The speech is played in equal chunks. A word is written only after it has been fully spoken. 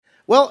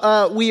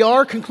We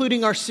are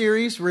concluding our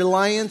series,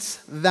 Reliance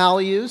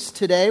Values.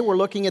 Today, we're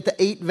looking at the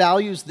 8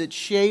 values that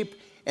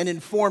shape and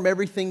inform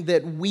everything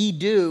that we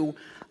do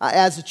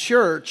as a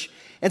church.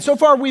 And so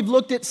far, we've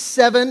looked at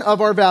 7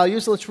 of our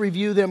values. Let's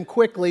review them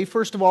quickly.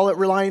 First of all, at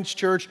Reliance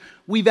Church,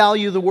 we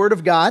value the Word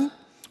of God.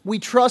 We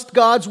trust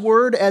God's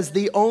Word as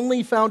the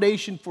only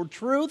foundation for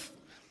truth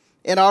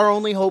and our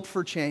only hope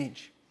for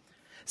change.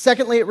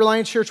 Secondly, at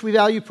Reliance Church, we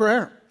value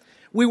prayer.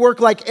 We work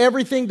like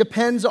everything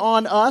depends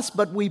on us,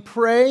 but we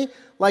pray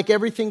like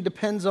everything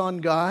depends on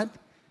God,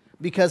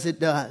 because it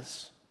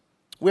does.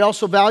 We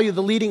also value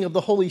the leading of the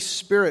Holy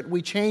Spirit.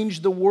 We change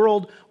the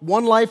world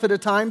one life at a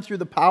time through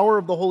the power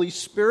of the Holy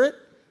Spirit,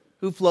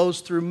 who flows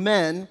through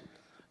men,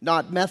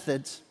 not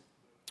methods.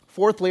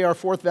 Fourthly, our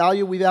fourth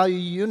value, we value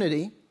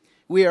unity.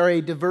 We are a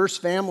diverse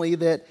family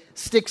that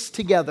sticks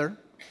together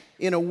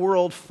in a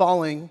world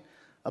falling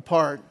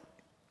apart.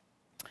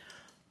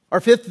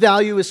 Our fifth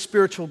value is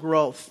spiritual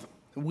growth.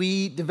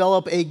 We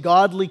develop a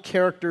godly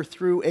character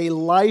through a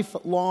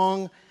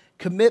lifelong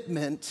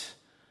commitment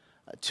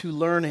to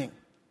learning.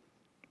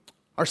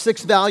 Our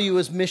sixth value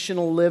is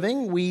missional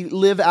living. We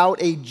live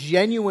out a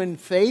genuine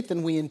faith,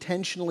 and we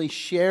intentionally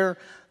share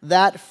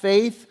that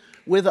faith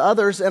with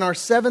others. And our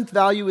seventh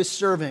value is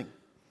serving.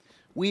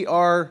 We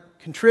are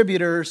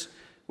contributors.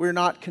 We're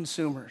not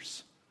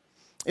consumers.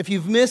 If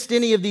you've missed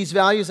any of these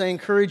values, I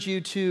encourage you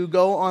to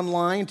go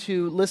online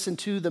to listen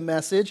to the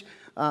message.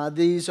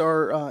 These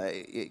are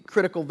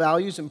critical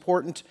values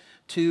important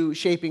to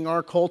shaping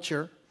our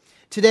culture.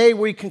 Today,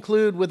 we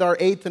conclude with our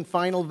eighth and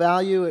final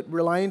value at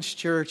Reliance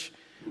Church.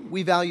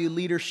 We value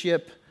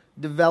leadership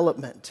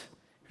development.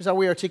 Here's how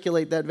we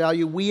articulate that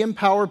value. We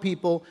empower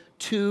people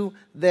to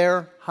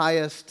their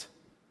highest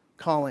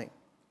calling.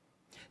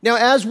 Now,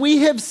 as we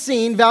have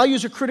seen,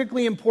 values are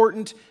critically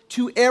important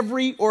to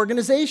every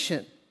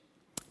organization.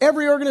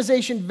 Every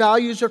organization,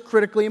 values are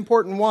critically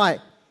important. Why?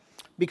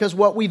 Because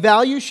what we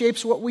value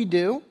shapes what we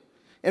do,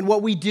 and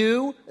what we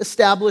do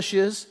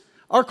establishes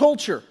our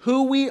culture.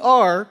 Who we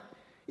are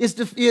is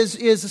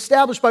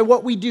established by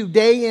what we do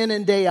day in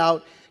and day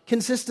out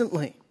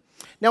consistently.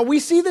 Now,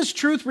 we see this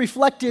truth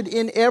reflected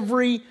in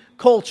every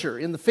culture,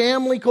 in the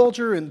family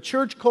culture, in the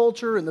church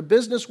culture, in the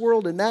business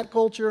world, in that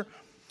culture.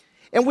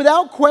 And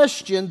without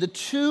question, the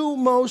 2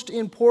 most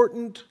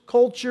important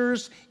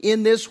cultures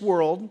in this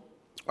world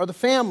are the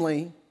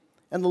family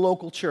and the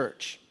local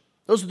church.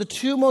 Those are the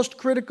 2 most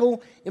critically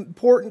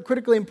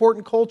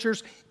important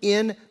cultures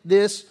in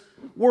this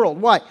world.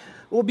 Why?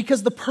 Well,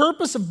 because the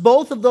purpose of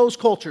both of those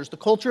cultures, the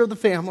culture of the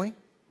family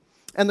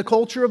and the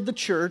culture of the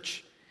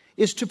church,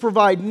 is to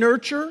provide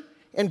nurture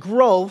and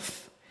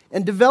growth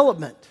and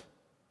development.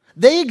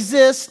 They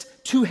exist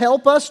to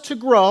help us to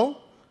grow,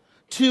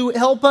 to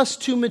help us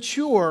to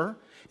mature,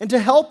 and to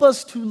help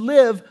us to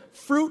live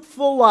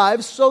fruitful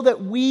lives so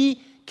that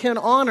we can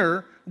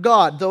honor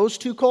God. Those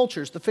 2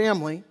 cultures, the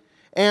family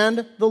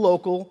and the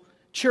local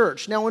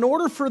church. Now, in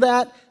order for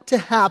that to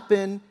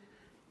happen,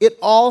 it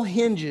all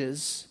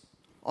hinges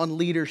on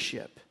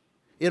leadership.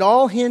 It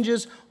all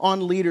hinges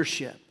on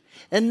leadership.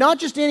 And not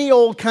just any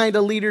old kind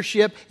of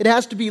leadership. It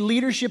has to be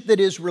leadership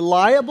that is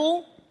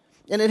reliable,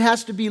 and it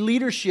has to be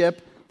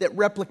leadership that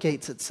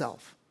replicates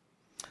itself.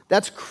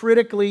 That's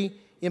critically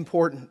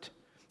important.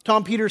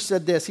 Tom Peters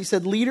said this. He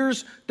said,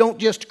 leaders don't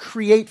just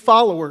create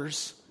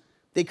followers,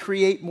 they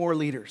create more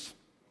leaders.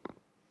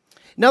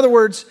 In other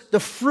words, the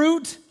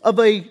fruit of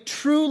a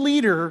true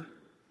leader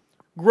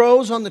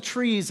grows on the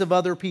trees of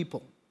other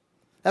people.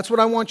 That's what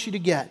I want you to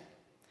get.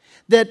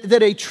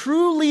 That a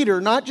true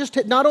leader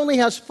not only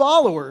has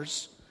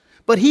followers,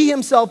 but he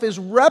himself is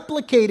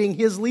replicating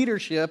his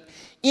leadership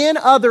in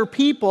other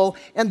people.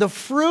 And the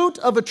fruit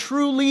of a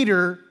true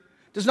leader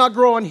does not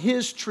grow on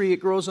his tree, it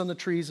grows on the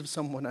trees of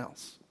someone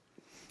else.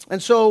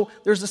 And so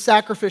there's a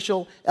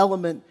sacrificial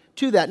element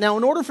to that. Now,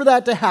 in order for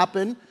that to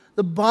happen,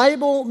 the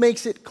Bible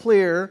makes it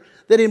clear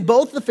that in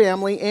both the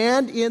family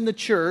and in the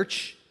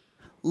church,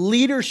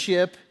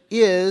 leadership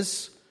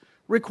is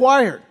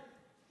required.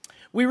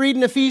 We read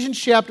in Ephesians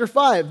chapter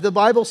 5, the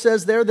Bible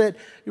says there that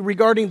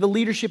regarding the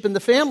leadership in the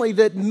family,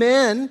 that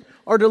men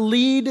are to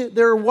lead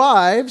their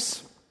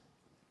wives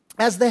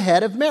as the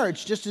head of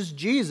marriage, just as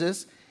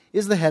Jesus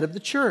is the head of the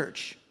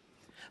church.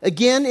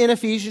 Again, in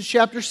Ephesians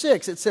chapter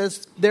 6, it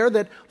says there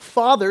that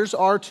fathers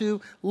are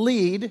to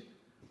lead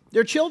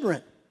their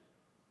children.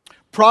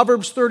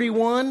 Proverbs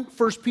 31,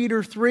 1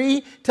 Peter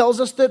 3 tells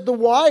us that the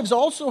wives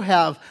also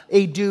have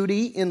a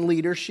duty in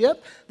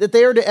leadership, that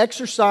they are to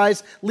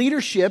exercise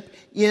leadership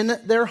in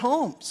their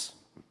homes.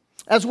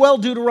 As well,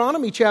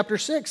 Deuteronomy chapter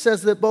 6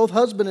 says that both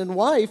husband and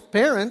wife,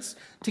 parents,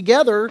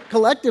 together,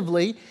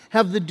 collectively,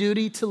 have the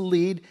duty to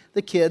lead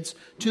the kids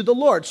to the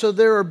Lord. So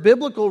there are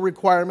biblical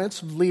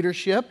requirements of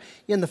leadership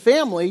in the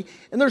family,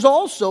 and there's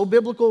also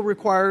biblical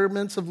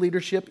requirements of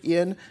leadership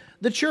in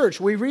the church.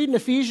 We read in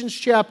Ephesians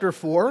chapter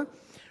 4,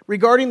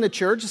 regarding the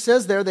church, it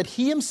says there that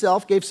he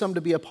himself gave some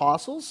to be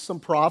apostles, some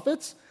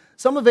prophets,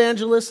 some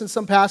evangelists, and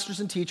some pastors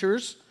and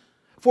teachers,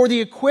 for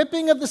the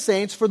equipping of the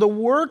saints, for the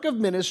work of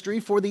ministry,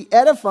 for the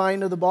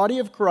edifying of the body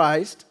of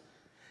Christ,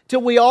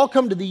 till we all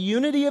come to the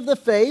unity of the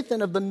faith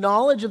and of the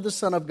knowledge of the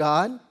Son of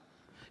God,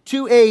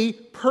 to a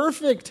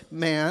perfect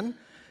man,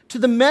 to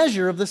the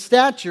measure of the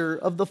stature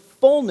of the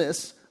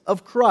fullness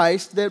of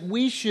Christ, that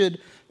we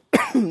should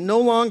no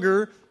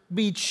longer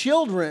be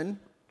children,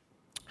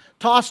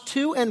 tossed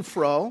to and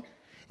fro,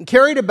 and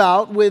carried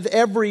about with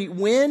every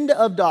wind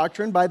of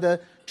doctrine by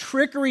the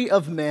trickery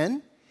of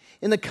men,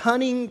 in the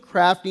cunning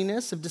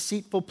craftiness of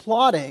deceitful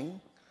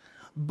plotting.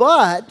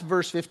 But,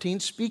 verse 15,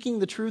 speaking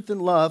the truth in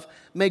love,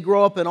 may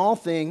grow up in all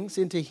things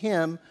into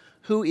him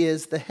who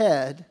is the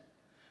head,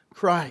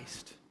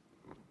 Christ.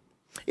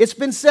 It's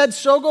been said,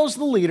 so goes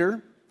the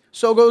leader,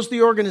 so goes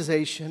the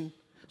organization,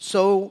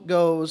 so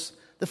goes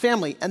the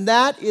family. And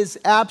that is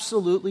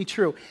absolutely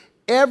true.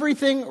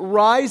 Everything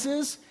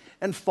rises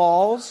and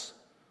falls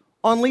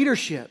on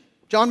leadership.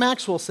 John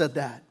Maxwell said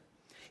that.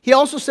 He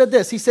also said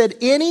this. He said,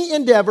 any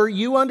endeavor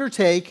you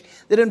undertake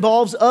that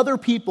involves other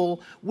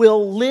people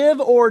will live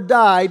or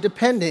die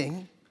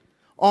depending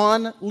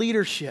on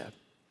leadership.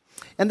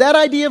 And that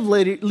idea of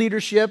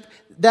leadership,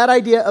 that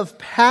idea of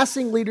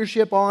passing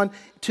leadership on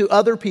to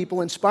other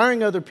people,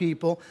 inspiring other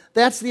people,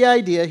 that's the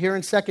idea here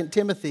in 2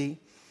 Timothy.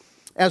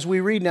 As we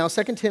read now,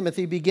 2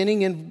 Timothy,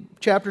 beginning in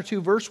chapter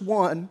 2, verse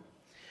 1.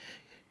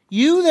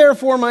 You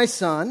therefore, my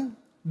son,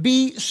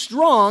 be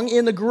strong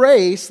in the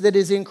grace that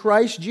is in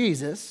Christ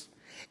Jesus,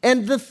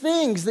 and the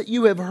things that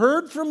you have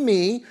heard from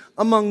me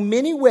among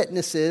many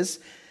witnesses,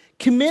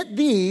 commit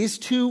these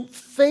to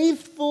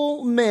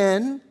faithful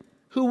men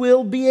who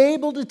will be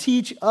able to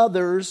teach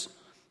others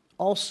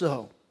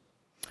also.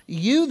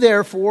 You,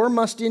 therefore,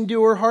 must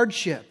endure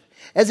hardship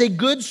as a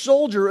good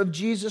soldier of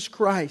Jesus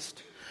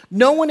Christ.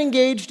 No one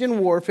engaged in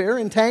warfare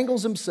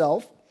entangles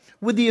himself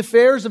with the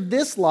affairs of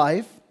this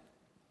life,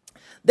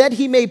 that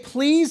he may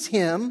please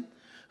him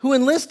who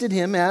enlisted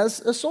him as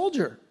a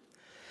soldier.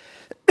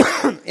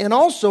 And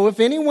also, if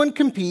anyone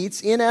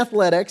competes in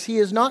athletics, he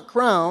is not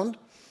crowned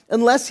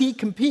unless he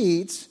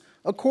competes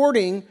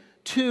according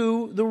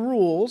to the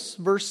rules.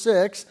 Verse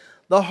 6,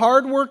 the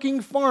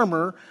hardworking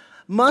farmer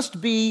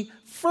must be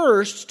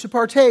first to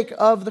partake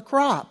of the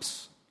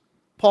crops.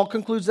 Paul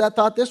concludes that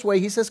thought this way.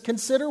 He says,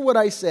 consider what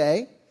I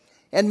say,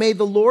 and may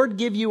the Lord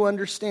give you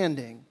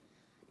understanding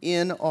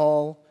in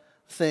all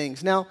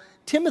things. Now,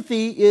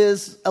 Timothy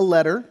is a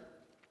letter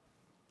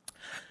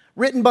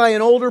written by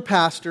an older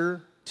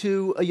pastor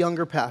to a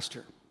younger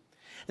pastor.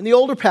 And the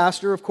older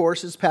pastor, of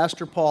course, is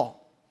Pastor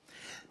Paul.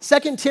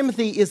 2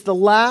 Timothy is the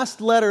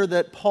last letter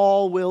that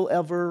Paul will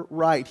ever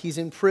write. He's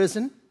in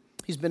prison.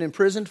 He's been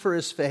imprisoned for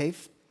his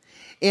faith.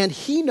 And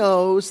he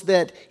knows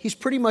that he's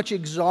pretty much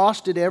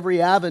exhausted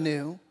every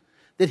avenue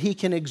that he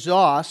can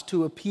exhaust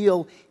to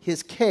appeal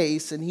his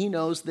case. And he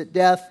knows that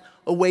death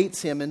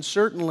awaits him. And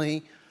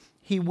certainly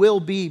he will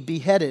be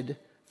beheaded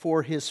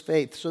for his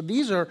faith. So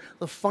these are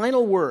the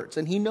final words,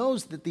 and he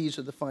knows that these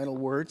are the final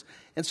words,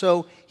 and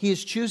so he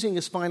is choosing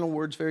his final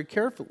words very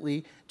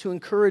carefully to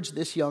encourage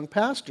this young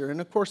pastor. And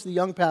of course, the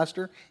young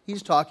pastor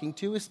he's talking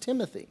to is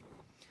Timothy.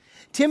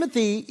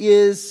 Timothy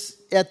is,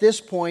 at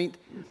this point,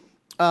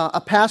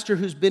 a pastor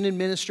who's been in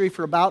ministry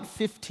for about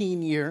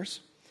 15 years,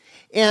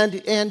 and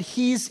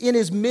he's in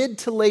his mid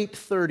to late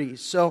 30s.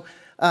 So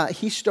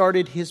he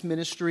started his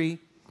ministry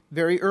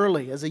very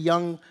early as a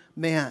young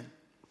man.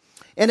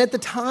 And at the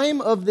time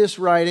of this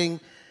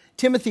writing,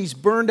 Timothy's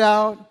burned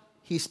out,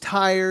 he's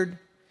tired,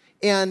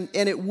 and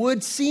it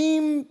would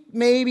seem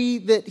maybe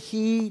that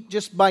he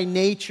just by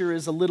nature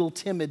is a little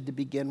timid to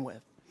begin with.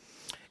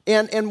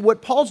 And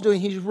what Paul's doing,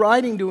 he's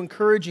writing to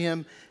encourage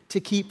him to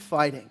keep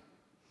fighting.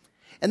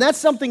 And that's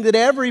something that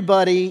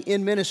everybody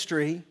in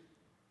ministry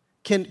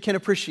can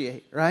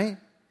appreciate, right?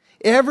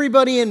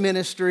 Everybody in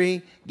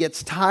ministry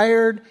gets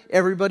tired.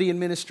 Everybody in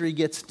ministry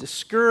gets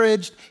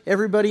discouraged.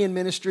 Everybody in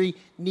ministry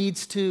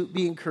needs to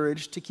be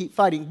encouraged to keep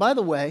fighting. By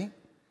the way,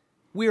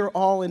 we are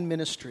all in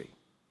ministry.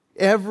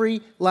 Every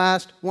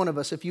last one of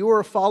us. If you are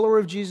a follower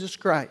of Jesus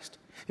Christ,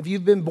 if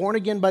you've been born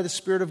again by the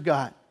Spirit of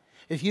God,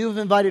 if you have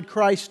invited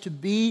Christ to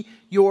be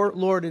your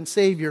Lord and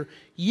Savior,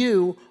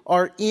 you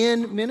are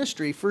in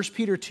ministry. 1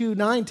 Peter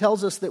 2:9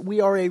 tells us that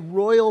we are a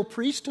royal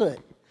priesthood.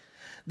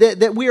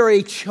 That we are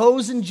a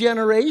chosen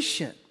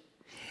generation.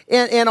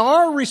 And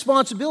our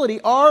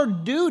responsibility, our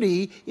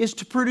duty is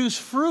to produce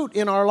fruit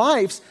in our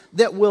lives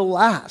that will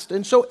last.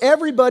 And so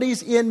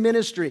everybody's in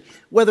ministry,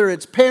 whether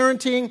it's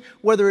parenting,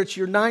 whether it's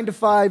your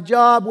 9-to-5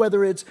 job,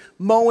 whether it's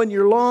mowing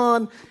your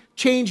lawn,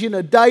 changing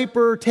a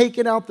diaper,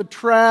 taking out the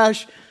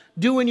trash,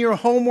 doing your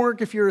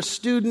homework if you're a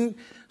student,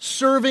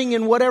 serving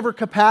in whatever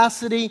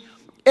capacity.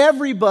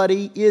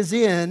 Everybody is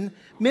in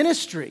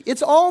ministry.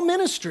 It's all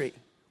ministry.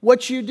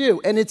 What you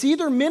do. And it's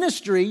either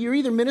ministry, you're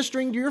either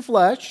ministering to your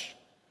flesh,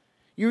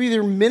 you're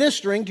either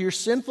ministering to your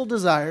sinful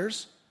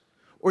desires,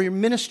 or you're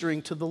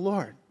ministering to the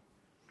Lord.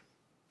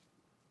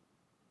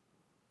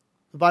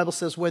 The Bible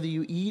says whether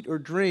you eat or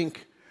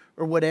drink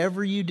or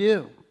whatever you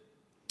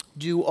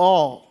do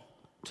all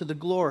to the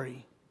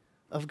glory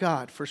of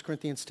God. 1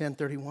 Corinthians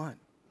 10:31.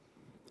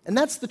 And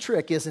that's the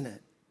trick, isn't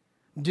it?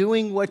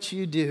 Doing what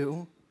you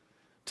do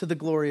to the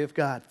glory of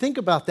God. Think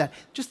about that.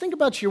 Just think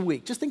about your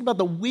week. Just think about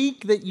the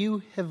week that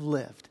you have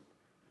lived.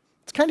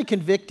 It's kind of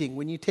convicting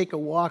when you take a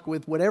walk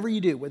with whatever you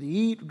do, whether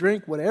you eat,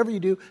 drink, whatever you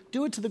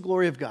do it to the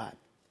glory of God.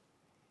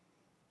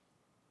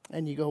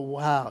 And you go,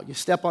 wow. You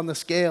step on the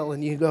scale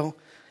and you go,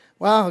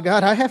 wow,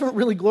 God, I haven't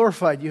really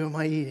glorified you in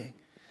my eating.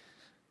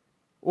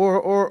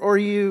 Or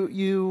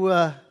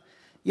you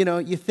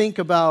think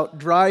about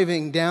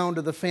driving down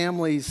to the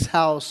family's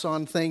house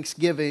on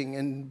Thanksgiving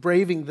and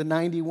braving the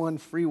 91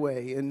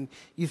 freeway, and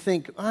you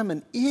think, I'm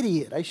an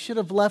idiot. I should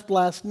have left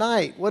last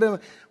night.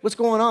 What's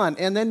going on?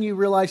 And then you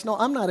realize, no,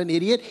 I'm not an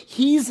idiot.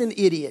 He's an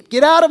idiot.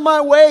 Get out of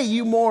my way,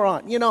 you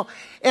moron.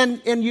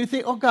 And you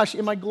think, oh gosh,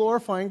 am I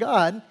glorifying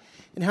God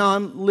in how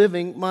I'm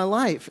living my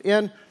life?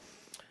 And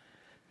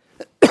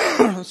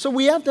so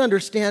we have to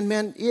understand,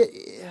 man,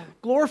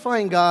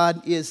 glorifying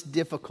God is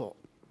difficult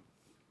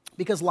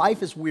because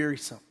life is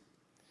wearisome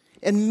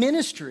and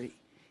ministry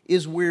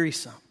is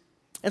wearisome.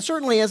 And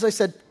certainly, as I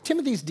said,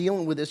 Timothy's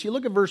dealing with this. You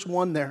look at verse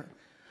 1 there,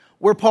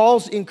 where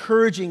Paul's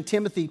encouraging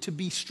Timothy to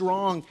be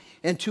strong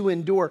and to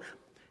endure.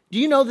 Do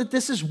you know that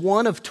this is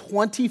one of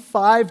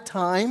 25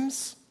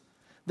 times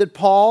that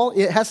Paul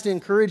has to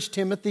encourage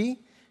Timothy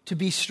to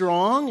be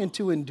strong and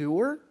to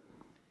endure?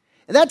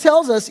 And that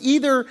tells us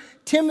either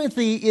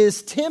Timothy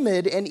is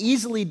timid and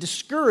easily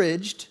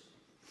discouraged,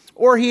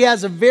 or he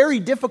has a very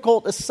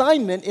difficult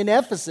assignment in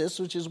Ephesus,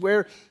 which is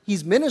where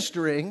he's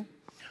ministering,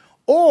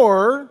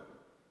 or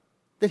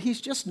that he's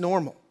just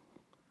normal,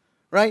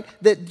 right?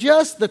 That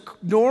just the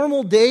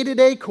normal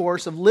day-to-day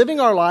course of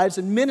living our lives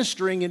and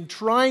ministering and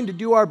trying to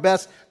do our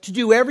best to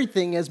do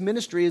everything as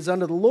ministry is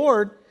unto the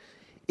Lord,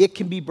 it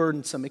can be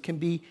burdensome. It can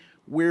be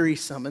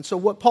wearisome. And so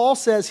what Paul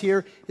says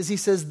here is he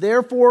says,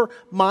 therefore,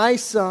 my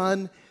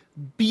son,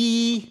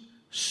 be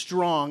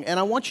strong. And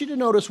I want you to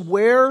notice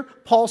where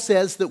Paul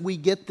says that we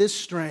get this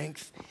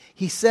strength.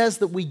 He says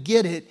that we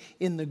get it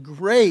in the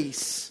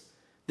grace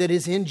that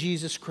is in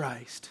Jesus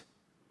Christ.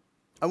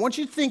 I want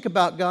you to think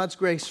about God's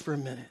grace for a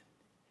minute.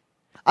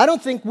 I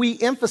don't think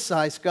we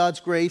emphasize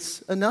God's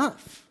grace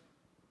enough.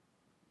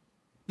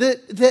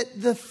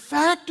 The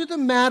fact of the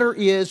matter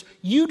is,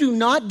 you do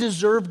not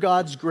deserve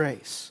God's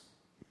grace.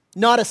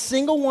 Not a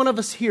single one of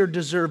us here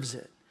deserves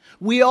it.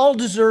 We all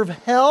deserve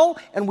hell,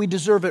 and we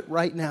deserve it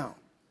right now.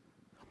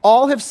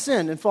 All have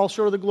sinned and fall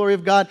short of the glory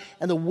of God,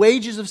 and the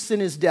wages of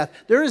sin is death.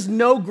 There is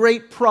no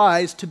great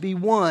prize to be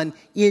won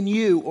in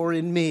you or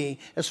in me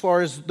as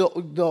far as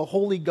the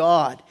holy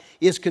God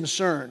is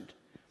concerned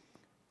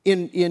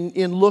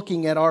in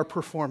looking at our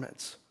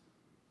performance.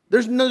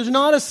 There's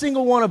not a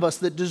single one of us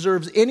that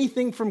deserves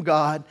anything from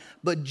God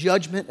but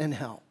judgment and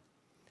hell.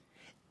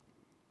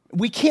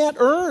 We can't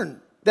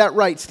earn that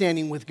right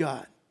standing with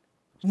God.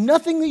 There's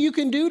nothing that you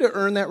can do to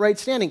earn that right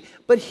standing.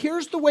 But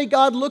here's the way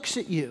God looks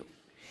at you.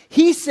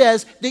 He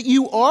says that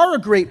you are a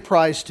great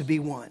prize to be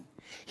won.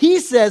 He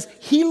says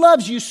He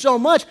loves you so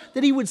much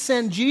that He would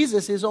send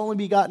Jesus, His only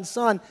begotten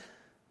Son,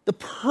 the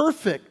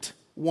perfect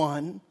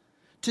one,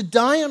 to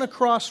die on a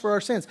cross for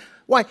our sins.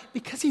 Why?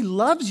 Because He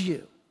loves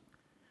you.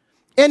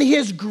 And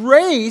His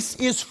grace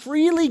is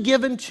freely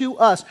given to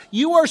us.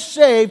 You are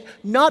saved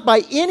not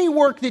by any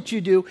work that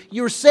you do.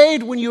 You're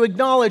saved when you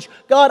acknowledge,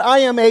 God, I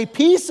am a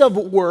piece of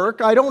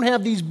work. I don't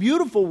have these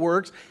beautiful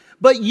works,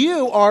 but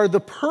you are the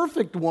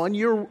perfect one.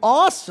 You're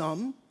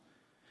awesome.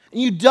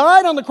 And you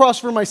died on the cross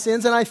for my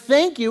sins, and I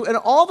thank you. And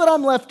all that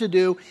I'm left to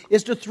do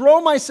is to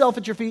throw myself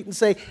at your feet and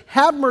say,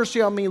 have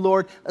mercy on me,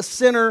 Lord, a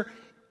sinner.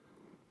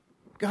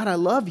 God, I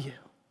love you.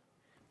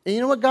 And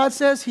you know what God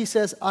says? He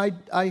says,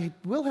 I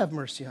will have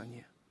mercy on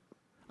you.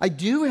 I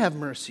do have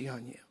mercy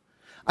on you.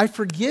 I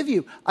forgive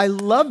you. I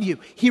love you.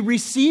 He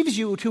receives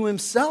you to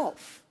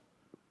Himself.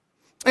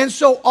 And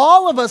so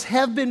all of us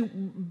have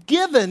been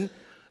given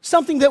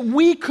something that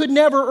we could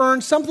never earn,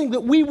 something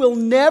that we will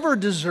never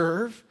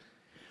deserve.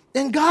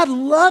 And God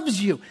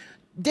loves you.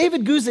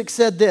 David Guzik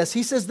said this.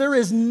 He says, there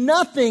is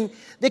nothing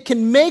that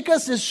can make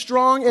us as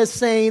strong as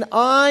saying,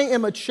 I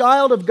am a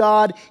child of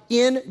God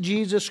in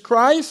Jesus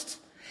Christ,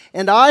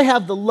 and I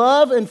have the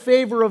love and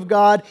favor of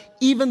God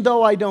even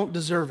though I don't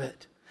deserve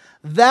it.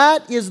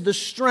 That is the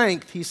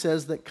strength, he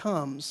says, that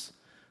comes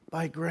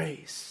by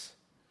grace.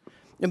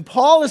 And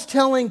Paul is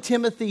telling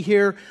Timothy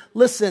here,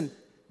 listen,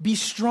 be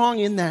strong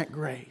in that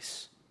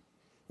grace.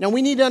 Now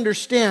we need to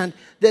understand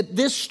that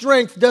this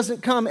strength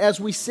doesn't come as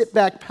we sit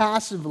back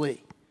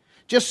passively,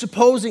 just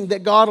supposing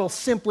that God will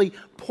simply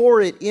pour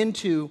it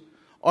into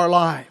our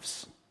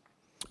lives.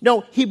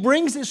 No, He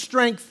brings His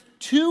strength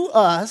to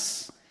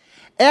us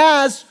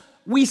as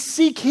we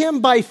seek Him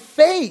by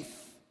faith.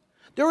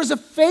 There is a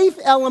faith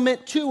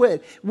element to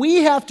it. We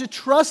have to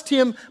trust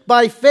Him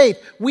by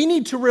faith. We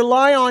need to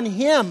rely on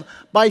Him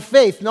by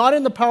faith, not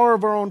in the power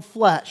of our own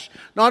flesh,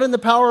 not in the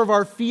power of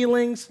our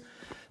feelings,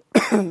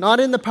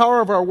 not in the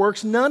power of our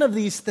works, none of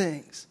these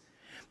things.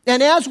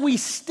 And as we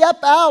step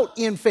out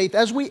in faith,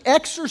 as we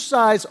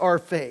exercise our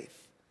faith,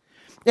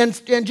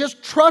 and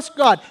just trust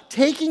God,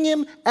 taking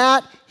Him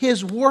at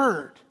His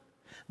word,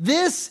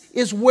 This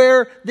is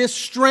where this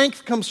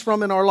strength comes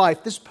from in our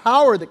life, this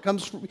power that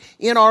comes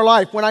in our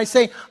life. When I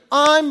say,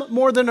 I'm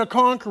more than a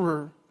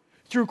conqueror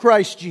through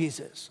Christ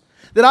Jesus,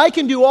 that I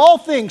can do all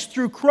things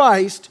through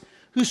Christ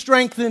who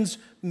strengthens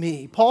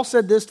me. Paul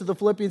said this to the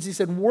Philippians. He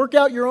said, work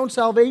out your own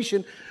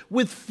salvation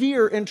with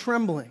fear and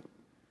trembling.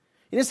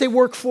 He didn't say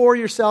work for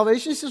your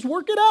salvation. He says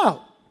work it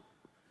out.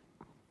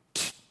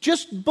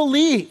 Just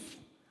believe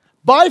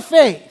by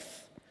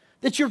faith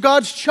that you're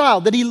God's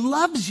child, that He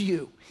loves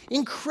you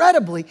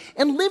incredibly,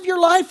 and live your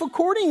life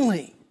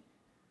accordingly.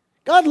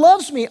 God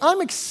loves me. I'm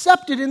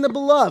accepted in the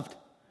beloved.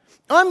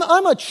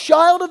 I'm a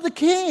child of the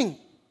King.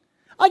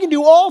 I can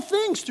do all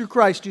things through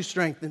Christ who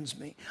strengthens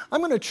me. I'm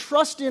going to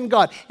trust in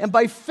God. And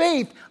by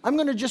faith, I'm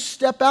going to just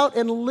step out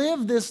and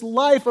live this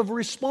life of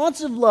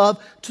responsive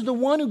love to the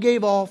one who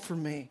gave all for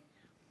me.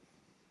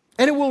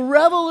 And it will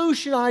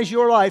revolutionize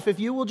your life if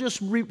you will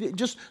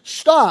just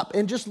stop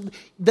and just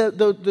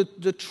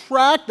the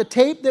track, the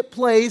tape that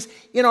plays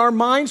in our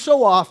mind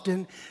so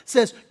often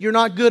says, you're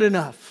not good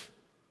enough.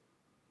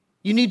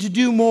 You need to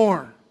do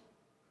more.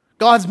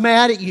 God's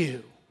mad at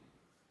you.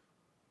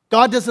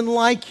 God doesn't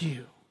like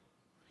you.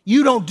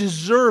 You don't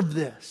deserve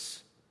this.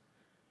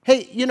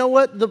 Hey, you know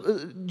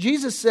what?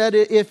 Jesus said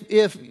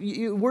if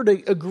you were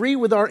to agree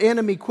with our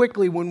enemy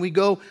quickly when we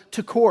go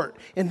to court,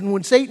 and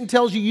when Satan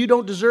tells you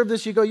don't deserve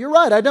this, you go, you're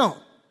right, I don't.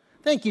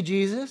 Thank you,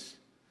 Jesus.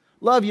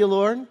 Love you,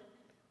 Lord.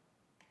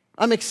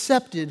 I'm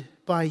accepted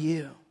by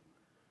you.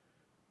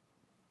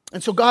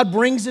 And so God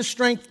brings this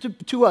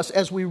strength to us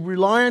as we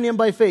rely on Him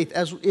by faith,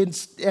 as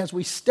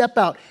we step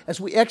out,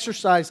 as we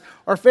exercise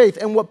our faith.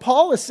 And what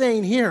Paul is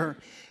saying here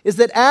is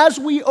that as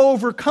we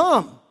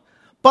overcome,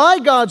 by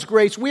God's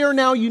grace, we are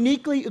now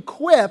uniquely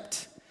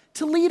equipped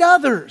to lead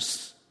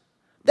others.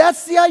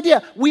 That's the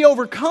idea. We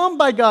overcome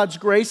by God's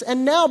grace,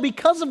 and now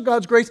because of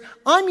God's grace,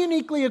 I'm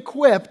uniquely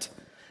equipped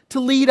to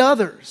lead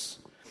others.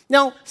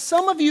 Now,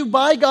 some of you,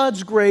 by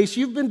God's grace,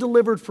 you've been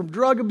delivered from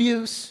drug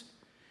abuse.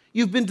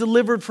 You've been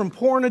delivered from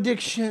porn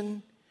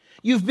addiction.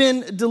 You've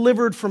been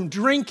delivered from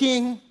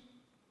drinking.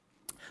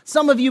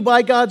 Some of you,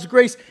 by God's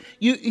grace,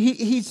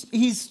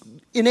 He's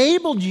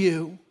enabled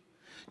you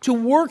to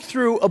work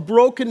through a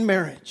broken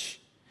marriage.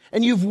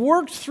 And you've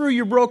worked through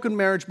your broken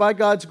marriage by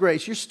God's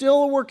grace. You're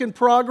still a work in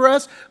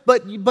progress,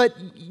 but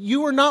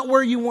you are not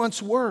where you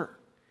once were.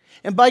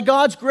 And by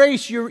God's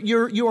grace,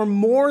 you are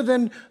more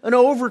than an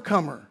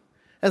overcomer,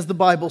 as the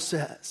Bible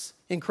says,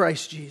 in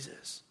Christ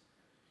Jesus.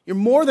 You're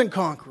more than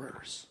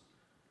conquerors.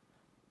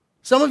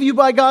 Some of you,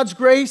 by God's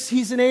grace,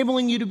 He's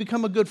enabling you to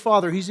become a good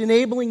father. He's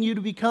enabling you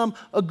to become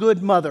a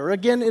good mother.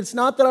 Again, it's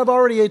not that I've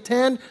already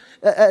attained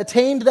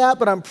that,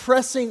 but I'm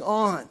pressing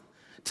on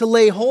to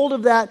lay hold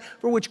of that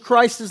for which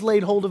Christ has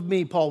laid hold of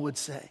me, Paul would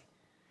say.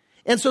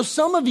 And so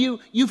some of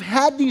you, you've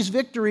had these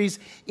victories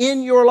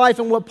in your life.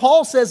 And what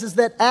Paul says is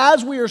that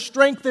as we are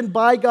strengthened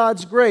by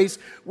God's grace,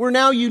 we're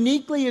now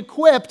uniquely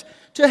equipped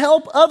to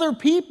help other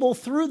people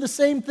through the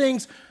same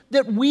things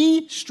that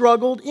we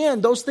struggled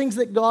in, those things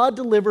that God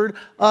delivered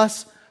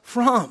us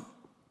from.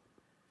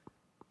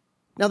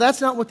 Now, that's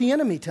not what the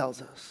enemy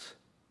tells us.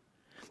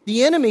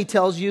 The enemy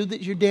tells you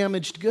that you're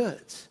damaged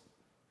goods.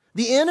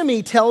 The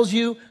enemy tells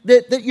you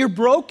that you're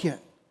broken.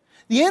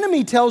 The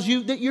enemy tells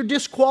you that you're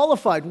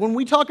disqualified. When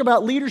we talk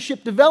about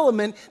leadership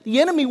development,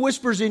 the enemy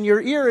whispers in your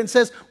ear and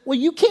says, well,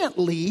 you can't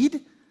lead.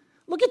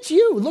 Look at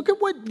you. Look at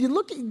what you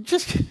look at.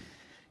 Just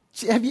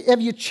have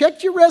you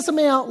checked your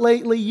resume out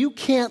lately? You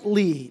can't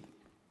lead.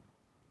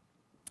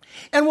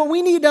 And what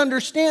we need to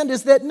understand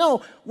is that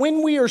no,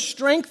 when we are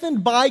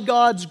strengthened by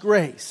God's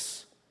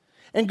grace,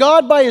 and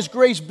God by His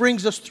grace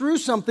brings us through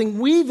something,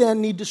 we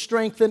then need to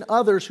strengthen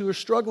others who are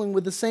struggling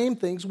with the same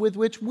things with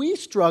which we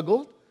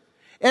struggled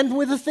and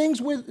with the things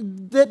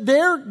that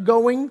they're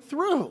going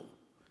through.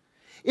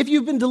 If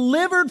you've been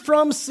delivered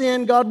from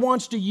sin, God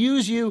wants to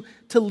use you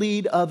to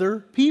lead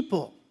other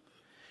people.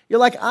 You're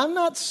like, I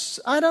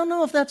don't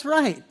know if that's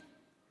right.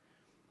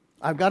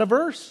 I've got a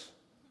verse.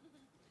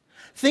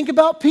 Think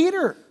about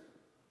Peter.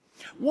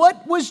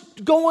 What was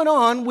going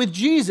on with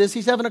Jesus?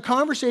 He's having a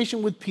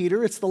conversation with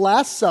Peter. It's the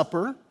Last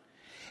Supper.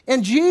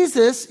 And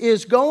Jesus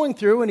is going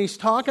through and he's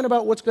talking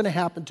about what's going to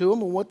happen to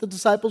him and what the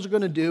disciples are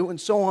going to do and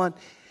so on.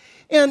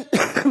 And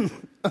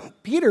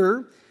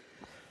Peter,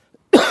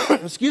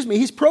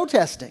 he's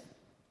protesting.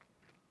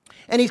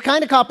 And he's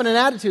kind of copping an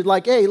attitude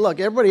like, hey, look,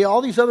 everybody,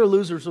 all these other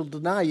losers will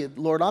deny you.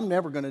 Lord, I'm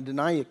never going to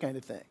deny you kind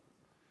of thing.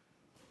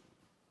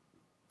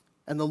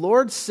 And the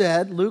Lord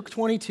said, Luke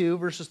 22,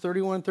 verses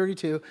 31 and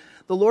 32,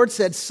 the Lord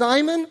said,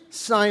 Simon,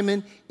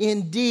 Simon,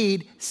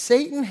 indeed,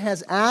 Satan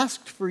has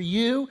asked for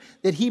you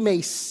that he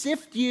may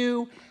sift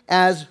you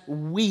as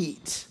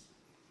wheat.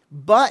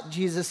 But,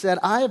 Jesus said,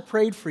 I have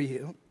prayed for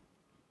you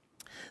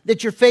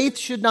that your faith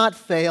should not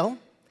fail.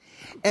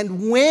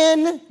 And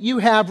when you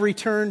have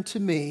returned to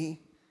me,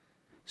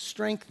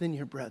 strengthen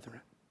your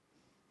brethren.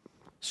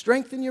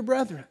 Strengthen your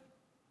brethren.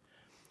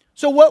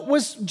 So what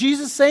was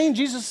Jesus saying?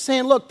 Jesus is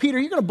saying, look, Peter,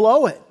 you're going to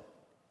blow it.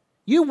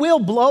 You will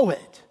blow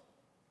it.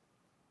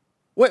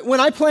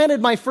 When I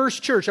planted my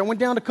first church, I went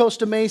down to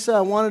Costa Mesa.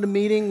 I wanted a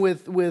meeting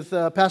with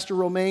Pastor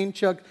Romaine,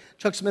 Chuck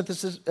Smith,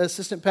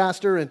 assistant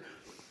pastor,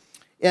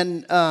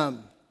 and I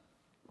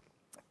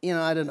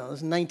don't know, it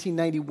was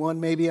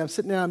 1991 maybe. I'm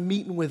sitting there, I'm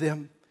meeting with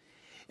him,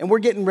 and we're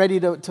getting ready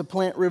to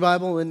plant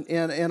Revival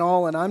and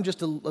all, and I'm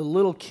just a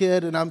little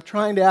kid, and I'm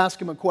trying to ask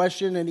him a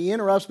question, and he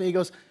interrupts me. He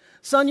goes,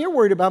 "Son, you're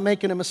worried about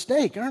making a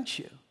mistake, aren't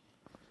you?"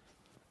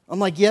 I'm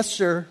like, "Yes,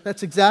 sir.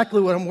 That's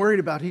exactly what I'm worried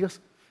about." He goes,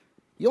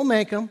 "You'll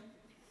make them."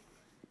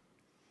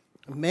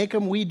 Make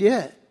them, we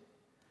did.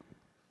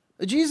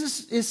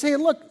 Jesus is saying,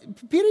 look,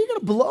 Peter, you're going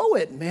to blow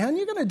it, man.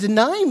 You're going to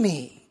deny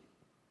me.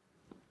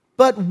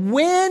 But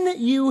when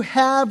you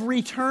have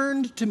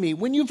returned to me,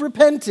 when you've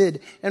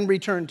repented and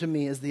returned to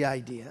me is the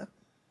idea,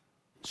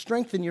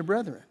 strengthen your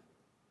brethren.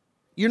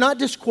 You're not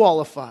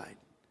disqualified.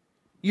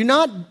 You're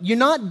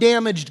not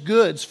damaged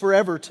goods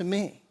forever to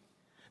me.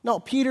 No,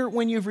 Peter,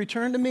 when you've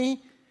returned to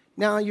me,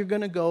 now you're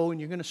going to go and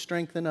you're going to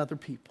strengthen other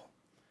people.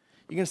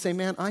 You're going to say,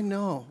 man, I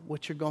know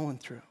what you're going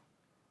through.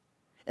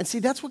 And see,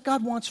 that's what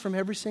God wants from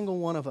every single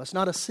one of us.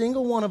 Not a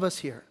single one of us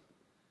here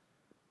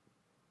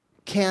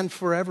can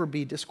forever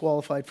be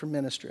disqualified from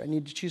ministry. I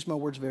need to choose my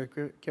words very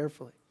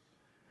carefully.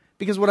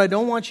 Because what I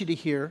don't want you to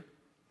hear,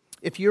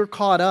 if you're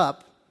caught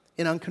up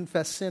in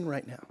unconfessed sin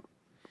right now,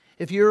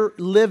 if you're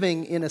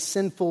living in a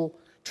sinful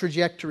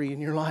trajectory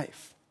in your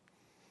life.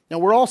 Now,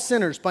 we're all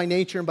sinners by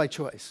nature and by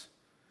choice.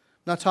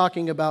 I'm not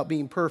talking about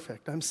being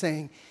perfect. I'm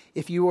saying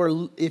if you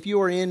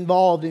are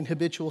involved in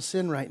habitual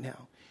sin right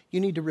now, you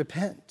need to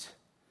repent.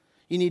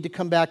 You need to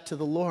come back to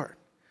the Lord.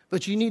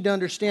 But you need to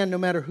understand no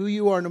matter who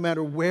you are, no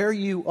matter where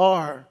you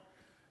are,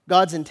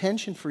 God's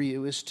intention for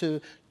you is to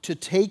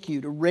take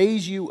you, to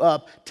raise you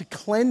up, to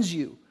cleanse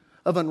you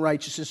of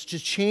unrighteousness, to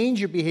change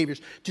your behaviors,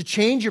 to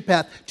change your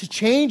path, to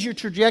change your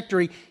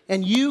trajectory,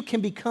 and you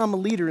can become a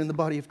leader in the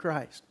body of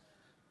Christ.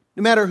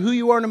 No matter who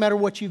you are, no matter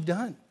what you've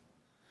done.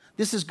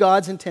 This is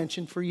God's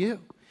intention for you.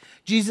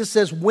 Jesus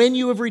says, when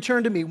you have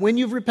returned to me, when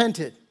you've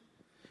repented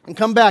and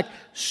come back,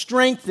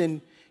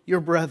 strengthen your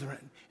brethren.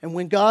 And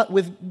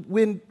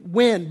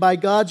when by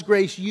God's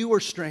grace you are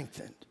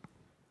strengthened,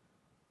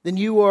 then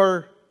you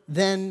are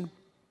then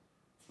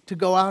to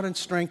go out and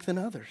strengthen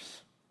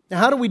others. Now,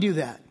 how do we do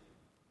that?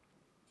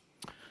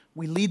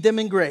 We lead them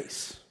in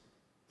grace.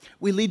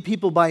 We lead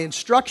people by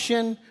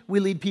instruction. We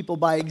lead people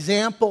by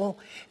example.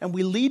 And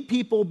we lead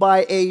people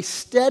by a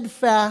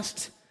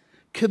steadfast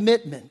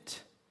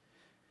commitment.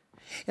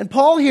 And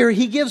Paul here,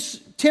 he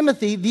gives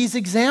Timothy these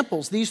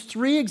examples, these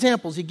three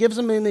examples. He gives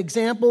him an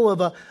example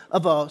of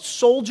a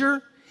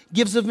soldier,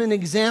 gives him an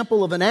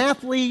example of an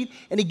athlete,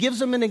 and he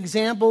gives him an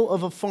example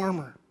of a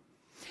farmer.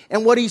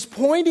 And what he's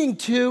pointing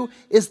to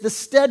is the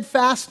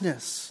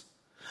steadfastness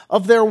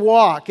of their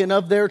walk and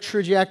of their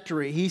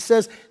trajectory. He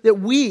says that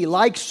we,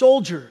 like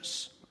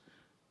soldiers,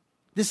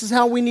 this is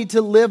how we need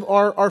to live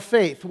our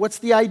faith. What's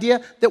the idea?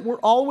 That we're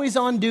always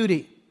on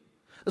duty.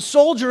 A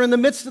soldier in the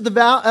midst of the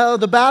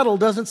battle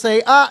doesn't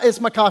say, it's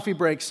my coffee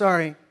break,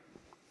 sorry.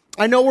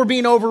 I know we're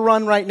being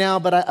overrun right now,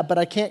 but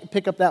I can't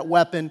pick up that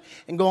weapon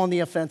and go on the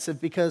offensive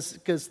because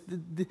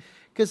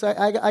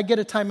I get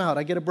a timeout,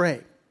 I get a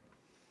break.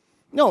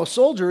 No, a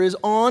soldier is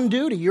on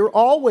duty. You're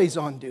always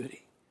on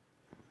duty.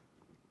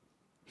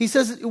 He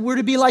says we're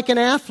to be like an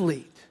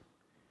athlete.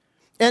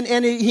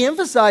 And he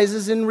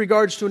emphasizes in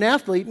regards to an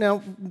athlete. Now,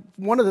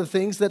 one of the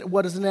things that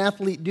what does an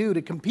athlete do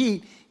to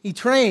compete? He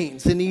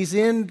trains, and he's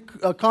in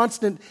a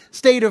constant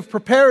state of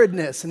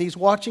preparedness, and he's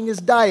watching his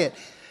diet,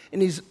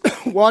 and he's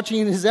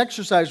watching his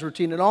exercise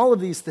routine, and all of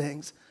these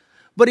things.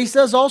 But he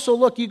says also,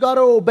 look, you got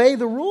to obey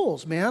the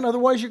rules, man.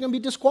 Otherwise, you're going to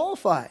be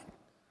disqualified.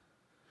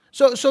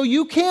 So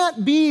you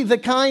can't be the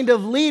kind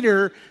of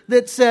leader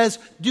that says,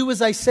 do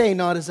as I say,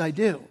 not as I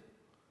do.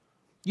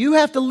 You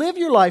have to live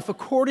your life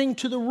according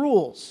to the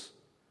rules.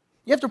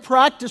 You have to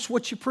practice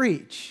what you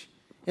preach,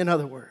 in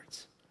other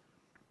words.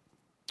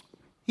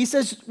 He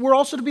says we're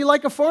also to be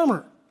like a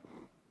farmer.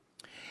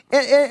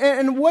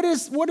 And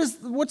what's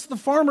the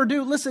farmer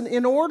do? Listen,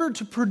 in order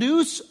to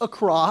produce a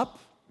crop,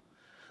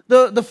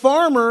 the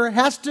farmer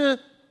has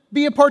to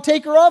be a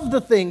partaker of the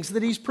things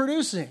that he's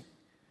producing.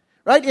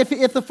 Right?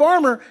 If the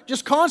farmer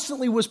just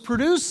constantly was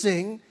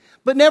producing,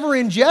 but never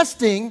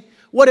ingesting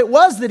what it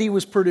was that he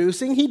was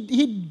producing,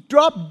 he'd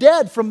drop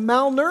dead from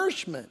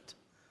malnourishment.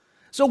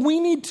 So we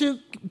need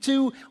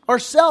to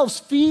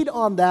ourselves feed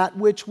on that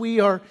which we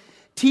are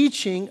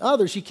teaching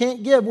others. You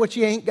can't give what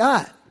you ain't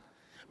got.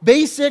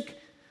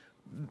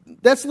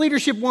 That's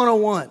leadership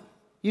 101.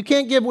 You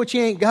can't give what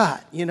you ain't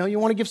got. You know, you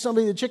want to give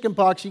somebody the chicken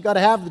pox, you got to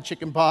have the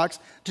chicken pox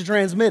to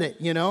transmit it,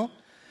 you know.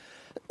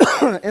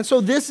 And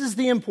so this is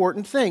the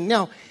important thing.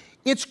 Now,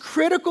 it's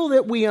critical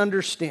that we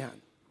understand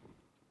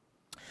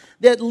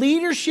that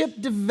leadership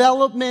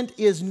development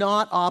is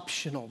not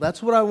optional.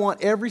 That's what I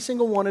want every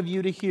single one of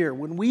you to hear.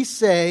 When we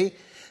say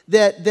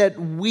that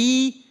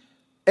we,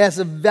 as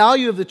a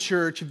value of the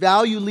church,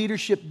 value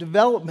leadership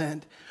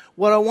development,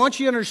 what I want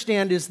you to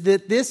understand is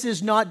that this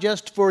is not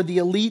just for the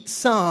elite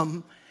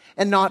some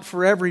and not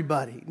for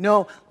everybody.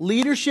 No,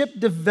 leadership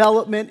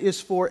development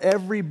is for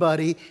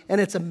everybody, and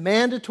it's a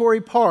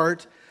mandatory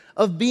part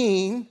of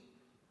being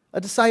a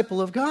disciple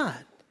of God.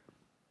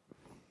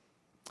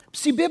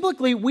 See,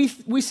 biblically, we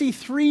see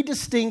three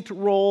distinct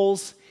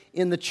roles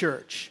in the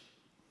church.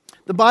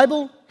 The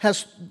Bible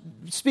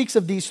speaks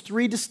of these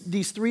three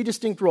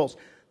distinct roles: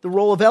 the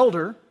role of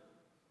elder,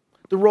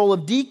 the role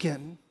of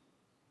deacon,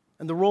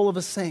 and the role of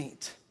a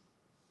saint.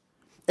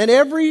 And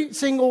every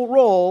single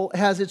role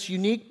has its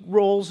unique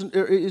roles,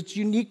 its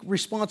unique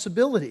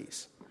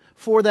responsibilities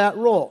for that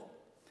role.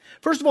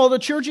 First of all, the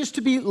church is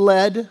to be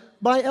led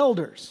by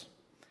elders.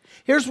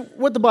 Here's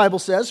what the Bible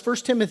says, 1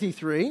 Timothy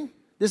 3.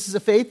 This is a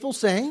faithful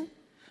saying.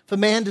 If a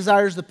man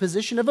desires the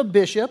position of a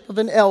bishop, of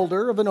an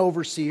elder, of an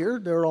overseer,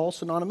 they're all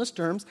synonymous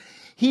terms,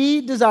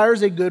 he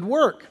desires a good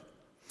work.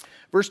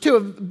 Verse 2, a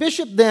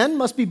bishop then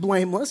must be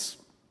blameless,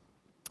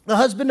 the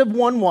husband of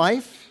one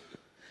wife,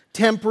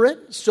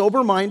 temperate,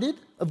 sober-minded,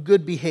 of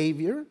good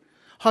behavior,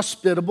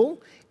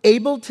 hospitable,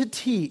 able to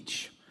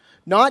teach,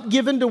 not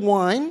given to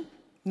wine,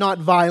 not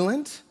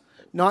violent,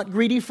 not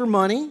greedy for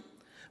money,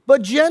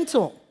 but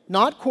gentle,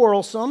 not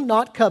quarrelsome,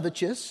 not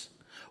covetous,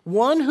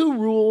 one who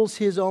rules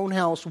his own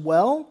house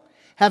well,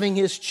 having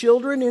his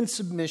children in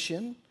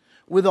submission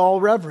with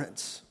all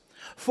reverence.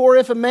 For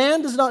if a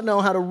man does not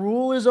know how to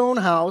rule his own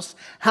house,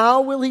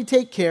 how will he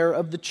take care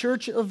of the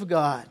church of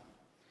God?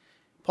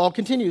 Paul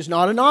continues,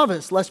 not a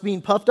novice, lest being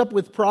puffed up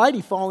with pride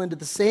he fall into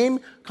the same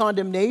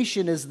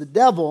condemnation as the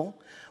devil.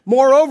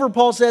 Moreover,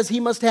 Paul says he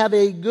must have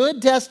a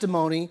good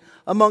testimony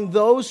among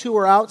those who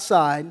are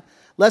outside,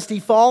 lest he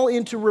fall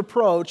into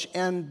reproach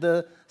and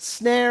the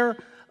snare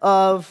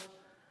of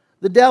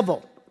the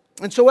devil.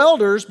 And so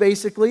elders,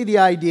 basically, the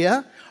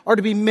idea, are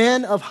to be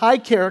men of high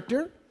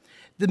character,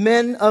 the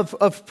men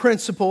of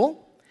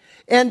principle,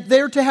 and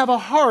they're to have a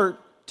heart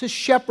to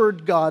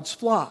shepherd God's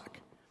flock.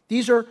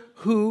 These are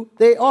who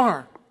they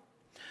are.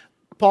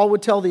 Paul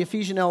would tell the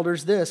Ephesian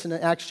elders this in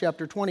Acts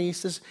chapter 20. He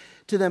says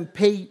to them,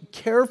 pay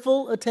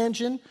careful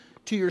attention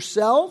to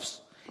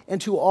yourselves and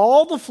to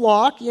all the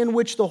flock in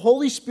which the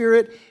Holy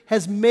Spirit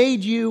has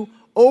made you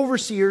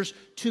overseers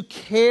to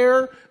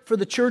care for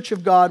the church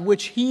of God,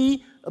 which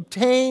he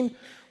obtained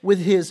with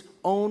his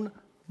own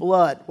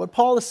blood. What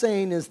Paul is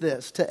saying is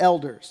this to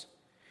elders.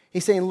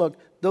 He's saying, look,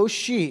 those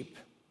sheep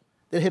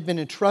that have been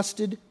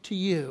entrusted to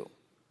you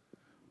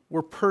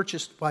were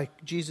purchased by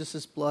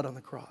Jesus' blood on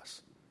the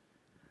cross.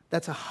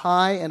 That's a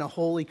high and a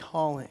holy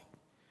calling.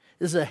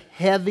 This is a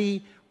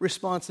heavy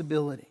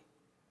responsibility.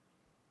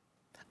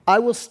 I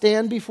will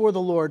stand before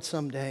the Lord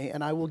someday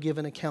and I will give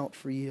an account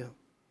for you.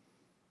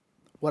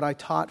 What I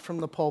taught from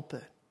the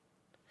pulpit.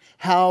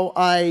 How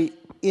I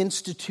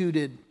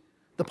instituted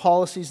the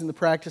policies and the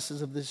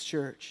practices of this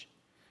church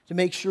to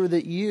make sure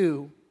that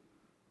you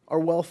are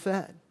well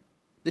fed,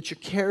 that you're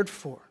cared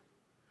for,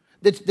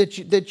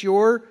 that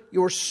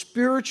your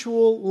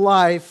spiritual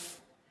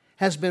life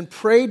has been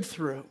prayed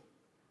through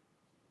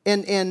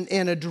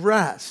and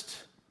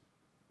addressed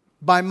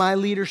by my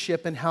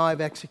leadership and how I've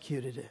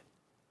executed it.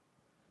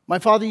 My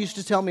father used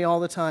to tell me all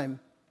the time,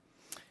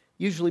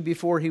 usually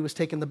before he was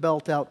taking the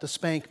belt out to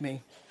spank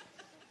me,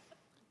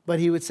 but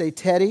he would say,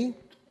 Teddy,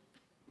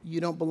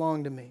 you don't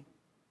belong to me.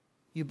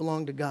 You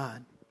belong to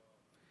God.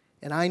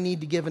 And I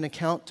need to give an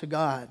account to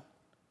God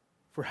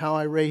for how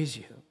I raise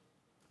you.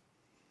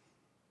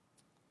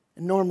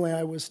 And normally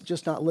I was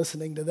just not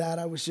listening to that.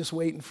 I was just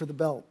waiting for the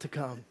belt to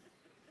come.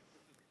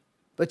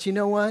 But you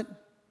know what?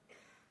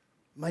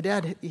 My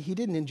dad, he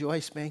didn't enjoy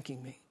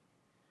spanking me.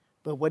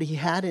 But what he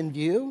had in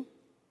view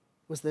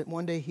was that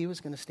one day he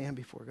was going to stand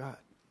before God.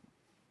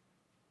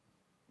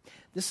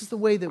 This is the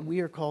way that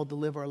we are called to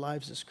live our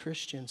lives as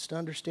Christians, to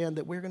understand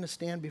that we're going to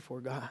stand before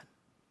God.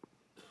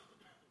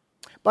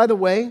 By the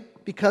way,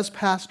 because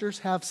pastors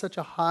have such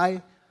a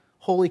high,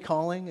 holy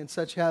calling and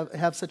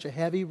have such a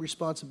heavy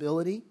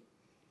responsibility,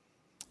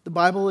 the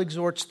Bible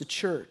exhorts the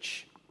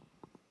church,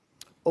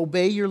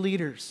 obey your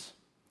leaders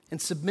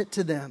and submit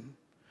to them,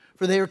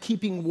 for they are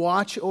keeping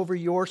watch over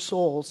your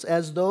souls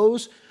as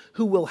those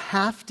who will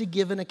have to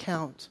give an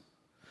account.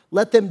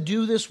 Let them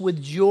do this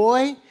with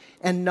joy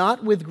and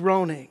not with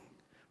groaning,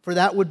 for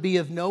that would be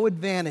of no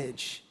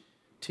advantage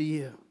to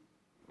you.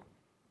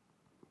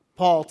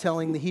 Paul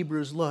telling the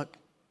Hebrews, look,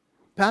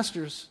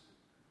 pastors,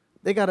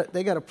 they got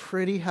a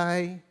pretty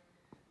high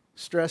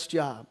stress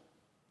job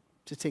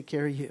to take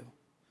care of you.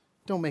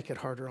 Don't make it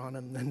harder on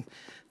them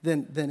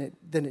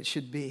than it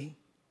should be.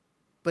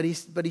 But he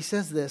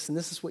says this, and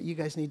this is what you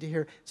guys need to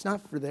hear. It's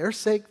not for their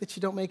sake that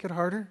you don't make it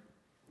harder.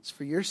 It's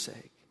for your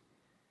sake.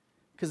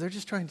 Because they're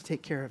just trying to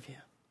take care of you.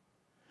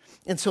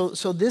 And so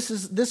this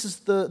is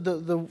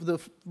the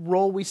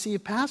role we see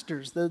of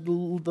pastors, the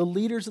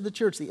leaders of the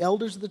church, the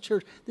elders of the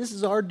church. This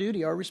is our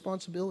duty, our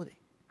responsibility.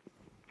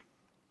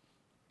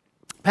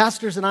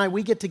 Pastors and I,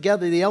 we get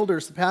together, the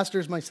elders, the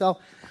pastors, myself,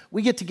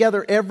 we get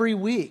together every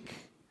week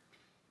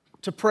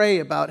to pray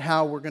about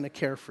how we're going to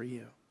care for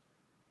you,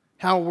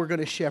 how we're going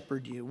to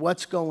shepherd you,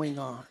 what's going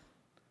on.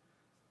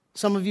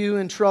 Some of you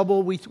in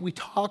trouble, we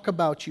talk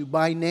about you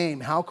by name.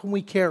 How can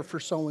we care for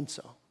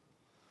so-and-so?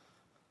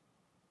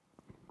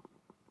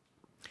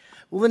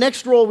 Well, the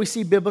next role we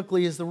see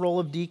biblically is the role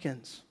of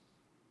deacons.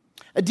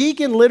 A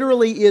deacon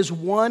literally is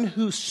one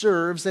who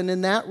serves, and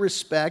in that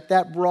respect,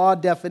 that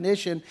broad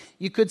definition,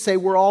 you could say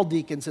we're all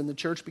deacons in the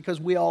church because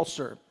we all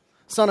serve.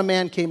 Son of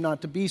Man came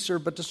not to be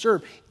served, but to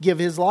serve, give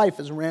his life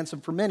as a ransom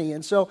for many.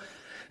 And so,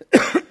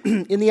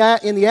 in the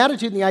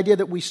attitude and the idea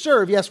that we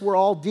serve, yes, we're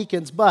all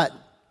deacons, but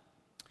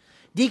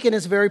deacon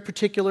is a very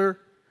particular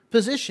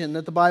position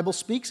that the Bible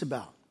speaks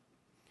about.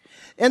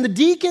 And the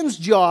deacon's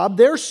job,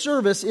 their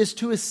service, is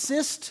to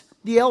assist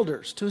the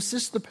elders, to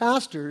assist the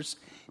pastors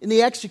in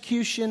the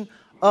execution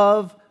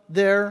of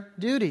their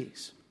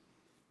duties.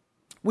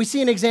 We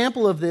see an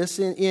example of this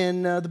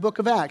in the book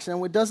of Acts.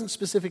 Now, it doesn't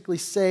specifically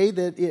say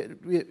that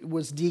it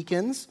was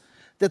deacons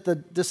that the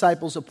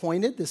disciples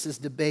appointed. This is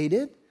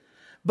debated.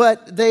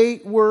 But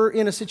they were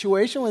in a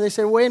situation where they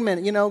said, wait a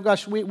minute,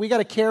 we got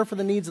to care for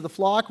the needs of the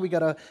flock. We got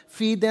to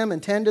feed them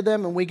and tend to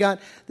them. And we got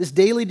this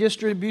daily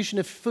distribution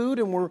of food,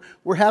 and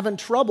we're having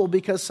trouble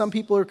because some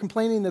people are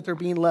complaining that they're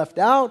being left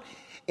out.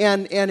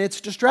 And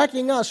it's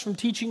distracting us from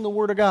teaching the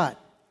Word of God,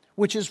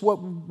 which is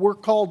what we're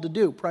called to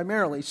do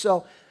primarily.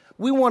 So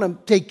we want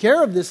to take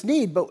care of this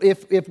need, but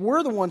if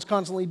we're the ones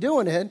constantly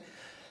doing it,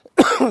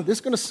 this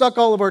is going to suck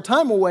all of our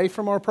time away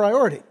from our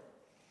priority.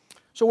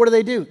 So what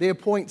do? They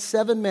appoint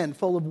 7 men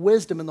full of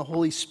wisdom and the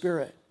Holy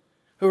Spirit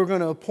who are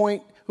going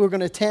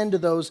to attend to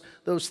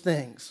those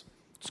things.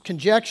 It's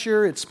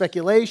conjecture, it's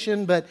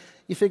speculation, but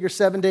you figure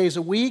 7 days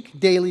a week,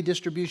 daily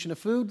distribution of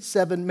food,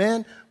 7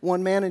 men,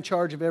 1 man in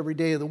charge of every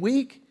day of the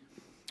week.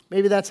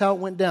 Maybe that's how it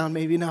went down,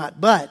 maybe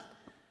not. But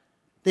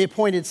they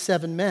appointed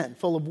 7 men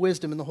full of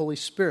wisdom and the Holy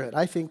Spirit.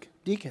 I think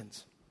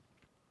deacons.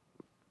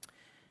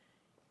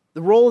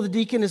 The role of the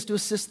deacon is to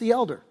assist the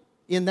elder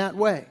in that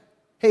way.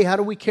 Hey, how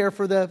do we care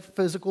for the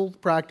physical,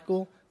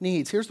 practical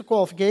needs? Here's the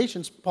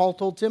qualifications Paul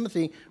told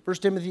Timothy, 1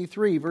 Timothy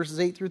 3, verses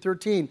 8 through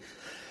 13.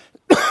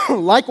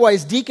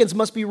 Likewise, deacons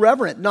must be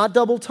reverent, not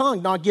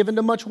double-tongued, not given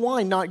to much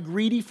wine, not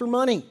greedy for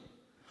money,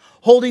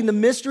 holding the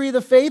mystery of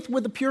the faith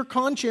with a pure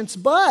conscience.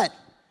 But,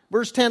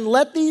 verse 10,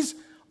 let these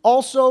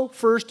also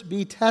first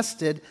be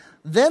tested,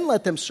 then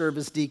let them serve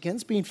as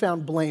deacons, being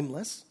found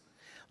blameless.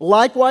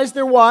 Likewise,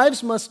 their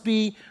wives must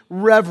be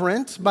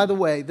reverent. By the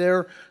way,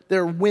 their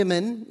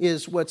women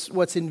is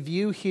what's in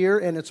view here,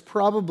 and it's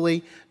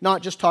probably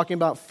not just talking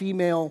about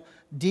female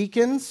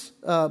deacons,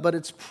 but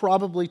it's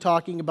probably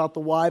talking about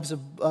the wives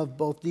of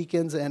both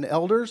deacons and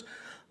elders.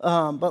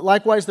 But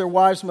likewise, their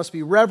wives must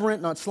be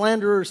reverent, not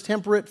slanderers,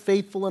 temperate,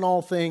 faithful in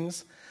all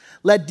things.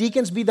 Let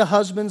deacons be the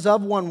husbands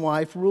of one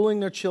wife, ruling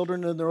their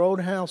children and their own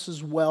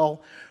houses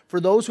well. For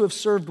those who have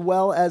served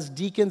well as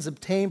deacons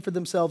obtain for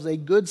themselves a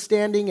good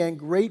standing and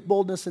great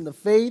boldness in the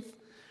faith,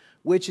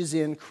 which is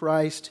in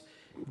Christ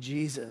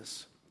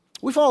Jesus.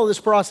 We follow this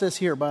process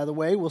here, by the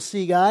way. We'll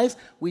see guys.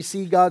 We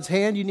see God's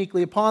hand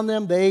uniquely upon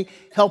them. They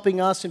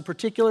helping us in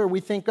particular. We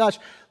think, gosh,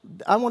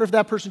 I wonder if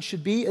that person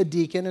should be a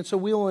deacon. And so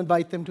we'll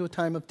invite them to a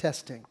time of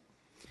testing,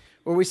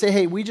 where we say,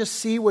 hey, we just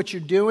see what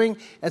you're doing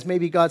as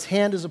maybe God's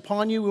hand is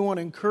upon you. We want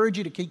to encourage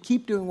you to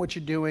keep doing what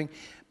you're doing,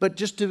 but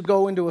just to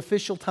go into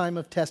official time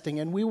of testing.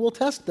 And we will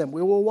test them.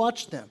 We will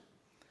watch them.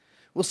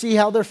 We'll see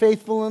how they're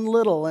faithful in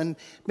little and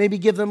maybe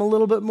give them a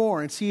little bit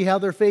more and see how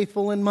they're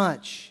faithful in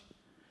much.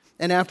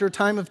 And after a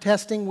time of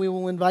testing, we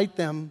will invite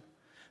them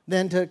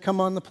then to come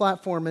on the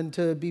platform and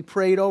to be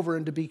prayed over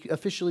and to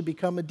officially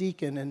become a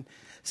deacon and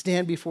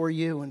stand before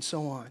you and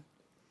so on.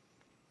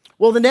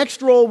 Well, the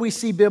next role we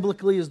see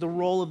biblically is the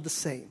role of the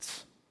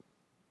saints.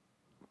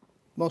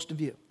 Most of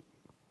you.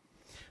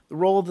 The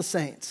role of the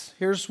saints.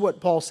 Here's what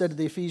Paul said to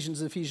the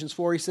Ephesians in Ephesians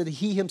 4. He said,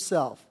 he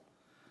himself,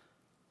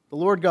 the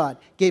Lord God,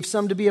 gave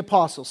some to be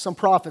apostles, some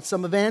prophets,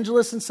 some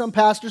evangelists, and some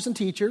pastors and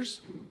teachers.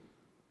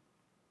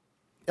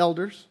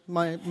 Elders,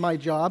 my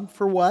job.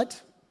 For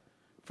what?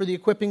 For the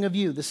equipping of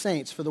you, the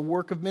saints, for the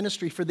work of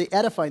ministry, for the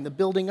edifying, the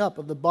building up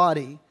of the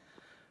body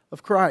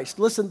of Christ.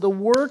 Listen, the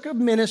work of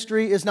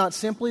ministry is not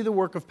simply the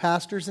work of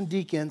pastors and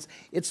deacons.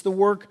 It's the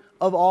work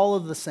of all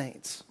of the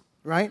saints,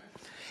 right?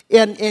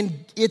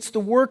 And it's the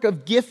work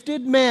of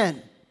gifted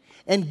men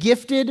and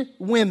gifted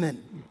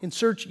women.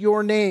 Insert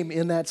your name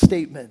in that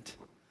statement.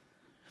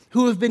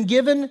 Who have been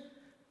given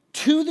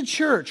to the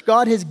church.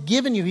 God has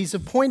given you, He's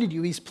appointed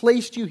you, He's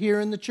placed you here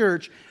in the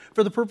church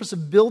for the purpose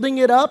of building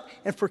it up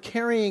and for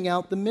carrying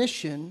out the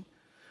mission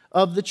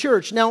of the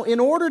church. Now, in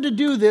order to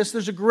do this,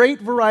 there's a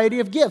great variety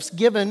of gifts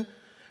given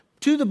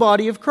to the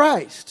body of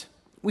Christ.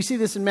 We see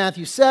this in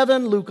Matthew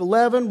 7, Luke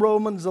 11,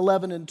 Romans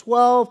 11 and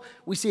 12.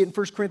 We see it in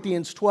 1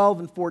 Corinthians 12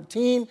 and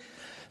 14,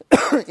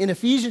 in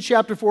Ephesians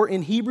chapter 4,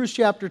 in Hebrews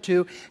chapter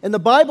 2. And the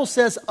Bible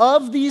says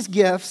of these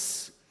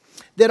gifts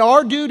that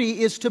our duty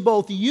is to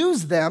both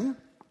use them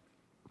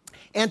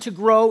and to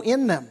grow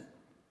in them.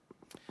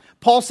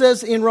 Paul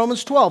says in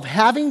Romans 12,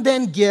 having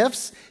then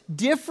gifts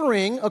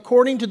differing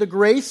according to the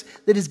grace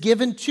that is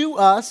given to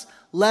us,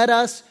 let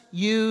us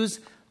use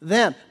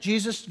them.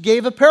 Jesus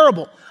gave a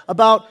parable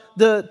about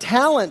the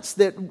talents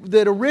that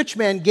a rich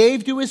man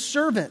gave to his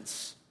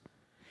servants.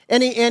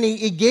 And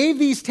he gave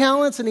these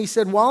talents, and he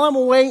said, while I'm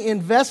away,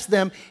 invest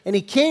them. And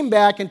he came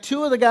back, and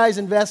two of the guys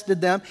invested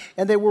them,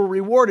 and they were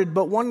rewarded.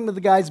 But one of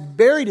the guys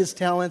buried his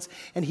talents,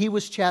 and he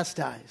was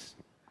chastised.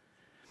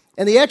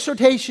 And the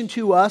exhortation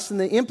to us and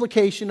the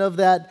implication of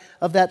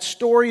that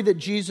story that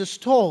Jesus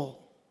told,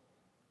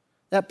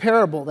 that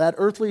parable, that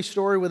earthly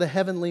story with a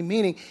heavenly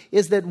meaning,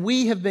 is that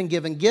we have been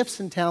given gifts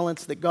and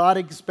talents that God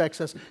expects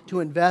us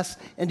to invest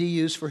and to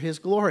use for His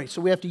glory. So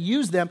we have to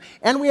use them,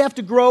 and we have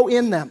to grow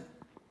in them.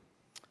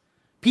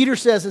 Peter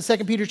says in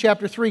 2 Peter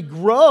chapter 3,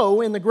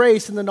 grow in the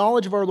grace and the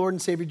knowledge of our Lord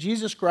and Savior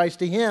Jesus Christ.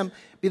 To Him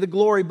be the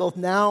glory both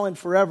now and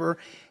forever.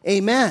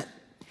 Amen.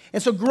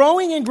 And so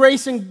growing in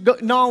grace and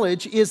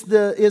knowledge is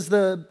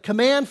the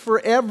command for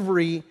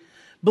every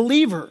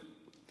believer.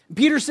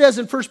 Peter says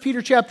in 1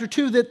 Peter chapter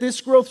 2 that this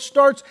growth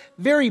starts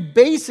very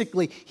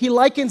basically. He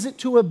likens it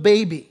to a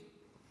baby.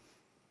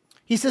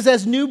 He says,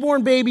 as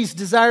newborn babies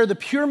desire the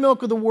pure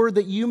milk of the word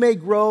that you may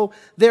grow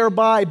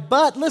thereby.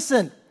 But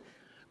listen,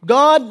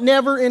 God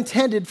never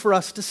intended for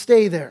us to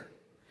stay there.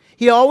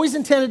 He always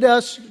intended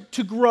us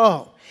to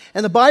grow.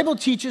 And the Bible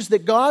teaches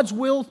that God's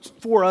will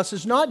for us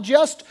is not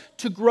just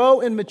to grow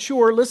and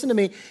mature, listen to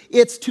me,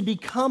 it's to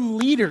become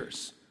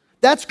leaders.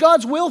 That's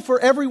God's will for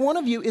every one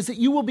of you, is that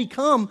you will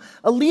become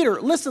a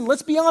leader. Listen,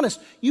 let's be honest.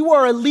 You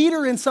are a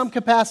leader in some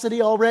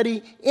capacity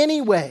already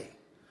anyway.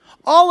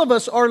 All of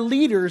us are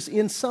leaders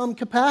in some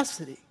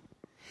capacity.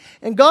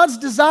 And God's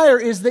desire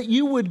is that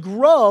you would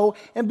grow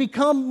and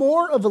become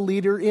more of a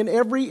leader in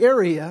every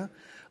area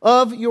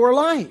of your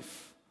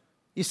life.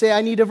 You say,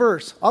 I need a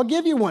verse. I'll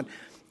give you one.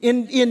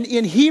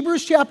 In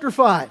Hebrews chapter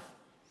 5,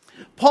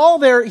 Paul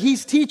there,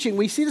 he's teaching,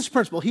 we see this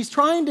principle. He's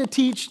trying to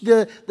teach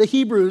the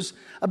Hebrews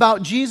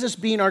about Jesus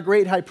being our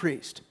great high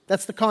priest.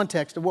 That's the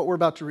context of what we're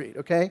about to read,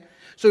 okay?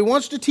 So he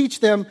wants to teach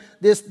them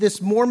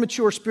this more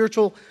mature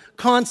spiritual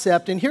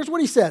concept. And here's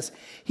what he says.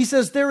 He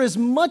says, there is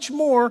much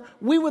more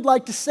we would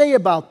like to say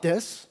about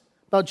this,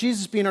 about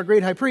Jesus being our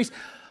great high priest,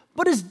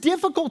 but it's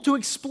difficult to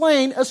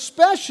explain,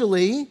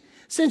 especially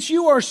since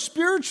you are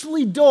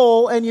spiritually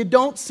dull and you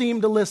don't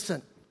seem to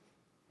listen.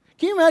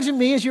 Can you imagine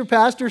me as your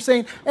pastor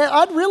saying, hey,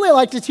 I'd really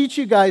like to teach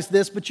you guys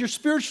this, but you're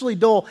spiritually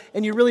dull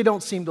and you really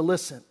don't seem to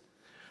listen?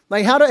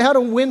 Like how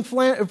to win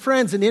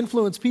friends and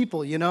influence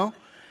people, you know?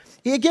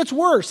 It gets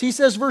worse. He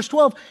says, verse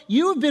 12,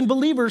 you have been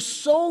believers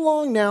so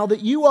long now that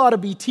you ought to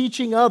be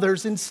teaching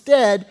others.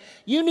 Instead,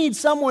 you need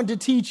someone to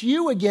teach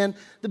you again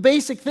the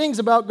basic things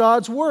about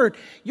God's Word.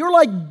 You're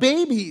like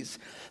babies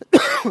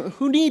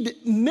who need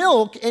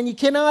milk and you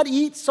cannot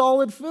eat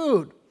solid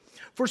food.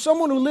 For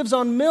someone who lives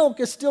on milk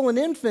is still an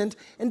infant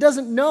and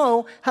doesn't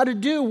know how to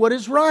do what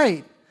is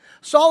right.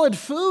 Solid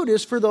food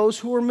is for those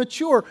who are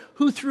mature,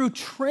 who through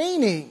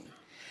training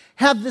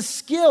have the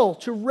skill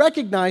to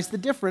recognize the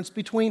difference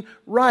between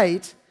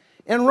right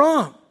and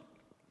wrong.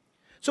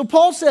 So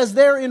Paul says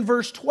there in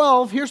verse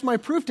 12, here's my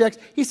proof text,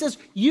 he says,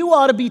 you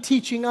ought to be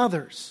teaching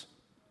others.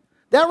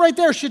 That right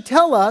there should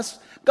tell us,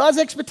 God's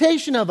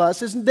expectation of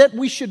us is that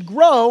we should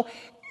grow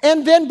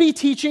and then be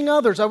teaching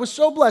others. I was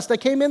so blessed. I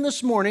came in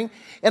this morning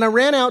and I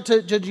ran out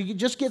to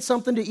just get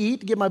something to eat,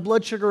 to get my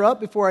blood sugar up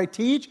before I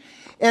teach.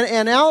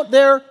 And out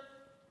there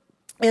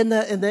in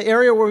the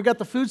area where we've got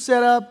the food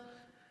set up,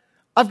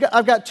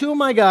 I've got two of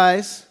my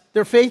guys.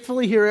 They're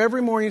faithfully here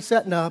every morning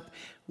setting up.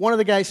 One of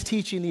the guys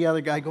teaching the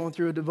other guy, going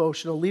through a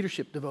devotional,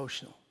 leadership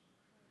devotional.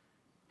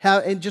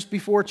 And just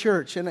before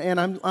church. And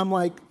I'm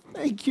like,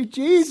 thank you,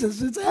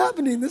 Jesus. It's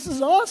happening. This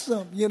is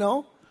awesome, you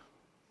know.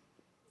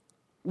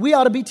 We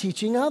ought to be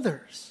teaching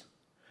others.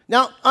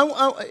 Now,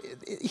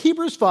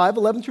 Hebrews 5,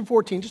 11 through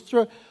 14, just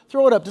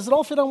throw it up. Does it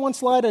all fit on one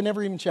slide? I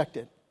never even checked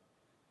it.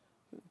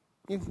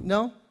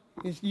 No?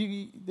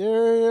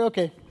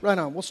 Okay, right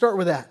on. We'll start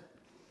with that.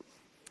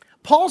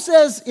 Paul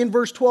says in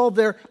verse 12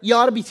 there, you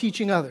ought to be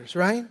teaching others,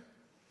 right?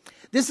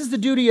 This is the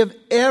duty of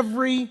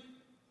every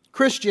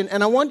Christian,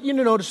 and I want you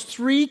to notice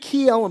three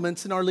key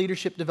elements in our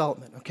leadership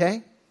development,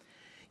 okay?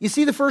 You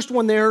see the first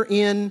one there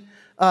in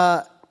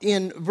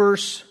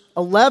verse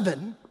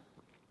 11,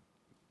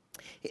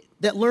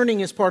 that learning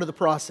is part of the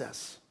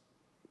process.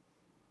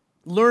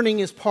 Learning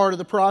is part of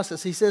the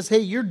process. He says, hey,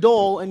 you're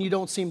dull and you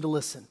don't seem to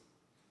listen.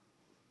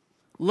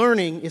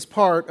 Learning is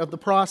part of the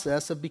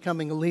process of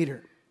becoming a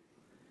leader.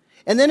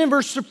 And then in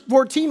verse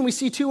 14, we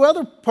see two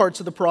other parts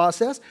of the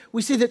process.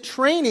 We see that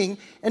training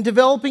and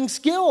developing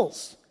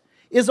skills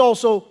is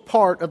also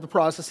part of the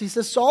process. He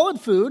says solid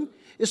food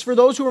is for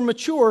those who are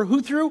mature,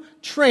 who through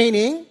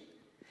training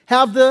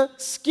have the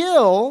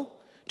skill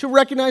to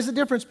recognize the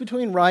difference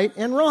between right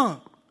and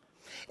wrong.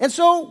 And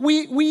so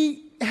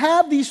we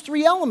have these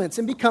three elements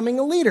in becoming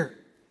a leader,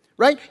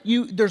 right?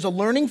 There's a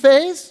learning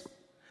phase,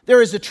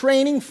 there is a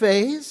training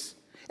phase,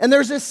 and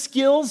there's a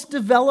skills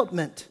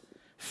development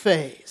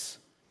phase.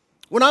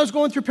 When I was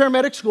going through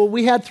paramedic school,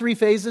 we had three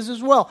phases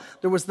as well.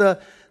 There was the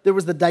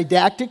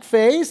didactic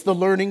phase, the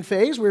learning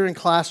phase. We were in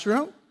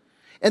classroom.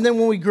 And then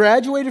when we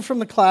graduated from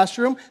the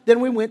classroom,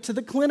 then we went to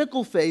the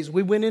clinical phase.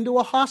 We went into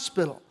a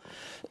hospital.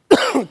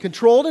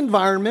 controlled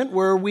environment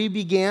where we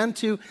began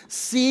to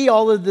see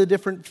all of the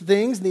different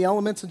things, the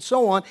elements and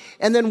so on.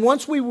 And then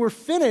once we were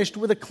finished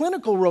with a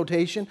clinical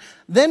rotation,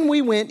 then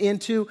we went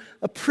into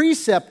a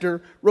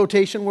preceptor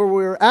rotation where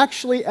we were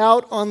actually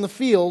out on the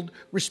field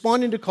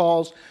responding to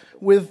calls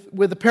with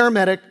a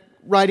paramedic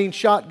riding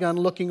shotgun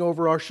looking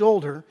over our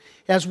shoulder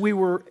as we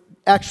were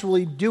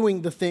actually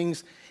doing the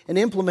things and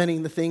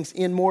implementing the things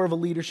in more of a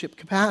leadership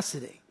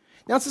capacity.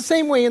 Now, it's the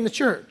same way in the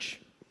church.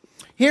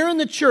 Here in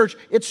the church,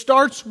 it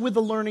starts with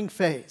the learning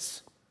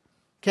phase,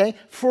 okay?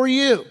 For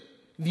you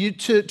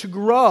to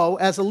grow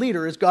as a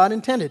leader, as God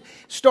intended,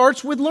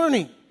 starts with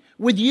learning,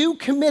 with you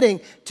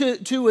committing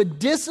to a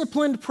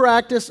disciplined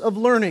practice of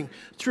learning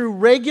through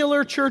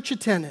regular church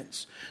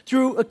attendance,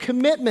 through a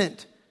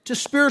commitment to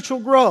spiritual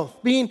growth,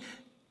 being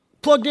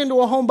plugged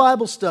into a home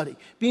Bible study,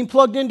 being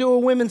plugged into a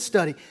women's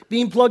study,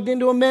 being plugged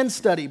into a men's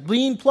study,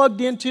 being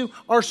plugged into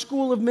our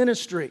school of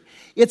ministry.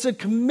 It's a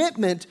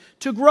commitment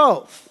to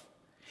growth.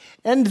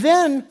 And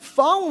then,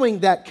 following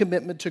that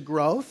commitment to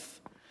growth,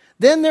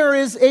 then there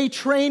is a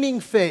training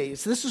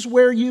phase. This is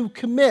where you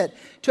commit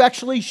to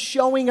actually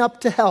showing up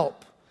to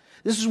help.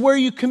 This is where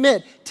you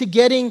commit to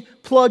getting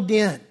plugged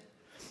in.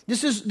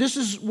 This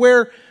is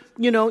where,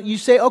 you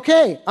say,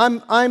 okay,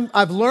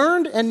 I've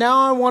learned, and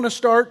now I want to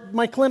start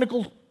my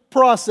clinical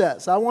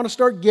process. I want to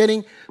start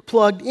getting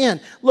plugged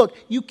in. Look,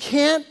 you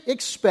can't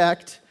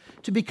expect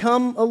to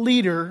become a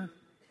leader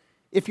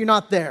if you're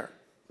not there.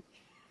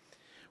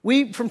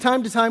 We, from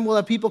time to time, will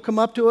have people come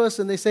up to us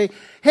and they say,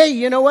 hey,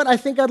 you know what? I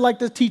think I'd like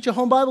to teach a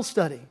home Bible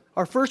study.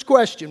 Our first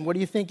question, what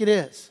do you think it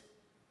is?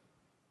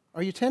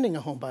 Are you attending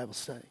a home Bible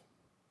study?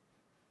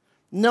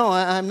 No,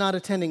 I'm not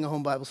attending a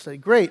home Bible study.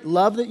 Great.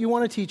 Love that you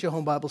want to teach a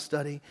home Bible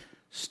study.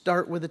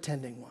 Start with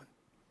attending one.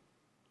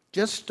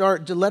 Just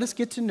start. Let us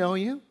get to know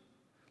you.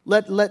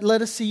 Let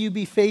us see you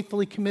be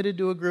faithfully committed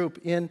to a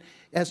group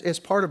as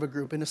part of a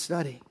group in a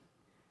study.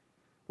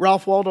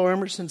 Ralph Waldo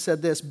Emerson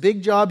said this: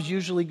 big jobs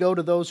usually go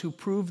to those who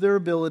prove their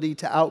ability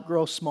to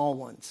outgrow small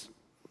ones.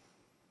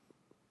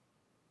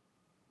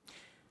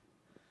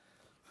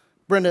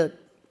 Brenda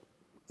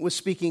was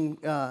speaking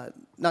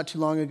not too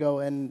long ago,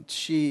 and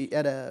she,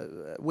 at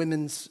a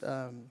women's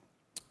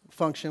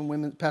function,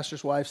 women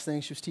pastors' wives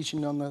thing, she was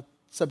teaching on the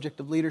subject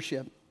of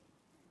leadership.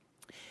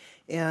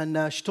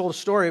 And she told a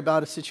story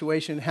about a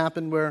situation that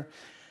happened where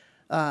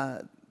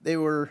they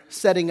were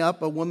setting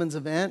up a women's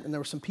event, and there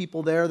were some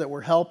people there that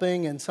were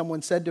helping, and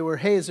someone said to her,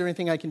 hey, is there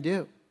anything I can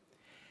do?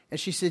 And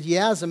she said,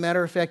 yeah, as a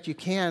matter of fact, you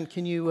can.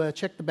 Can you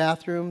check the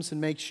bathrooms and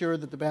make sure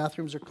that the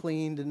bathrooms are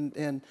cleaned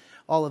and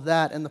all of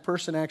that? And the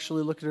person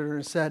actually looked at her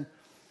and said,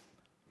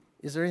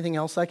 is there anything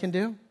else I can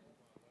do?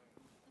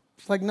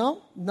 She's like,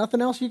 no,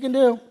 nothing else you can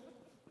do.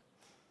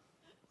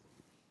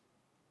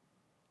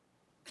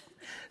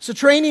 So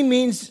training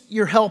means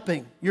you're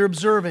helping, you're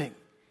observing,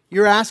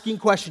 you're asking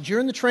questions. You're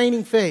in the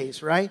training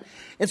phase, right?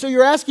 And so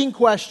you're asking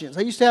questions.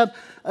 I used to have,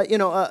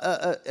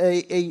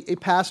 a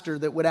pastor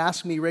that would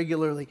ask me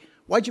regularly,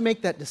 why'd you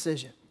make that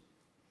decision?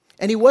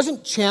 And he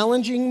wasn't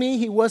challenging me.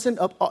 He wasn't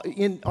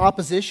in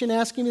opposition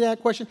asking me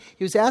that question.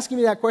 He was asking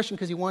me that question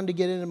because he wanted to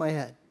get it into my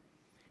head.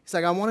 He's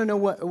like, I want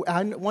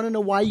to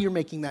know why you're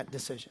making that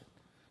decision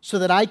so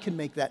that I can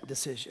make that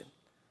decision,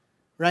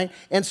 right?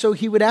 And so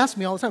he would ask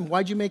me all the time,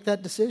 why'd you make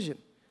that decision?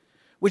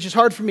 Which is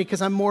hard for me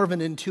because I'm more of an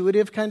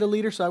intuitive kind of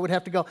leader, so I would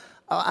have to go,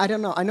 I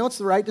don't know. I know it's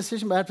the right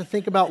decision, but I have to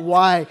think about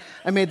why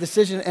I made the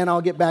decision, and I'll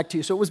get back to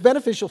you. So it was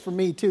beneficial for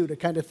me, too, to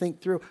kind of think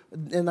through,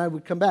 and I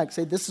would come back and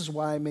say, this is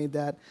why I made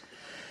that,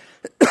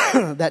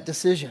 that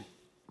decision.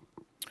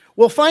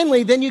 Well,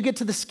 finally, then you get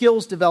to the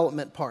skills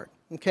development part,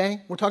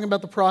 okay? We're talking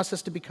about the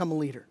process to become a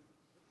leader.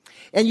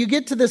 And you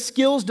get to the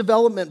skills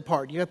development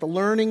part. You got the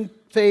learning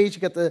phase,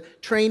 you got the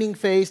training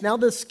phase, now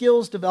the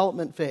skills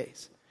development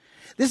phase.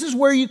 This is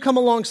where you come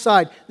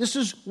alongside. This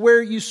is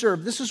where you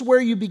serve. This is where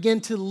you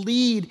begin to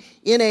lead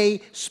in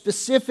a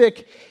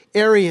specific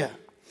area.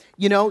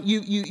 You know,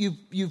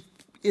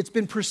 it's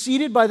been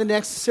preceded by the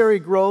necessary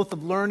growth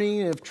of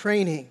learning and of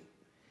training.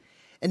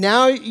 And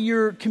now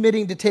you're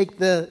committing to take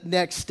the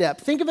next step.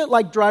 Think of it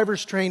like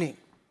driver's training.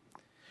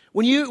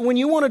 When you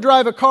want to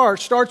drive a car, it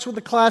starts with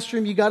the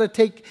classroom. You got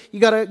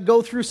to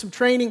go through some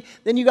training.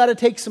 Then you got to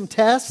take some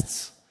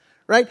tests.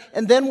 Right?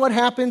 And then what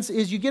happens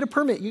is you get a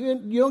permit.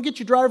 You don't get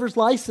your driver's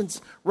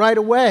license right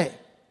away.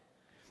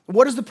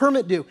 What does the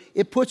permit do?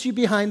 It puts you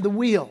behind the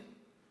wheel.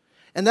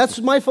 And that's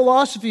my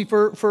philosophy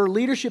for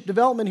leadership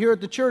development here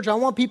at the church. I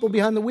want people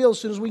behind the wheel as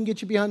soon as we can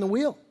get you behind the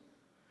wheel.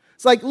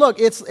 It's like, look,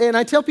 and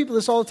I tell people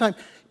this all the time,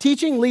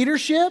 teaching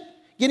leadership,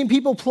 getting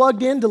people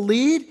plugged in to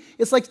lead,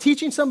 it's like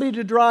teaching somebody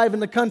to drive in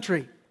the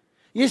country.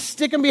 You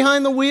stick them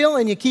behind the wheel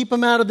and you keep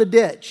them out of the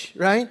ditch,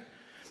 right?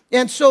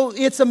 And so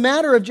it's a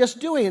matter of just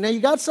doing it. Now, you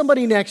got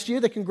somebody next to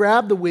you that can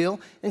grab the wheel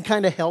and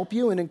kind of help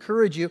you and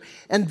encourage you,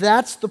 and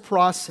that's the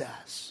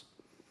process.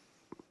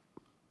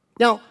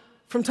 Now,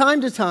 from time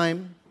to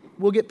time,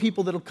 we'll get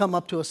people that will come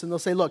up to us and they'll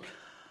say, look,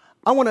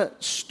 I want to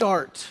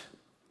start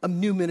a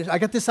new ministry. I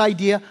got this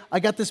idea. I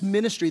got this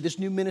ministry, this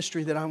new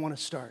ministry that I want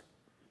to start.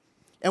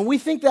 And we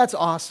think that's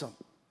awesome.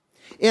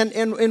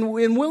 And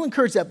we'll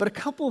encourage that. But a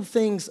couple of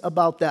things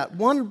about that.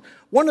 One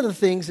of the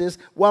things is,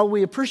 while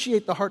we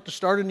appreciate the heart to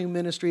start a new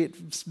ministry, it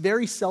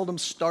very seldom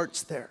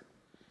starts there.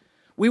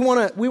 We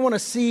want to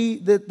see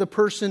that the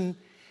person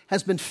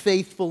has been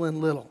faithful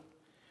in little.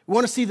 We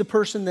want to see the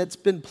person that's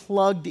been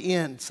plugged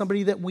in,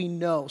 somebody that we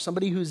know,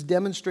 somebody who's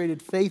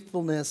demonstrated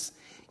faithfulness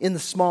in the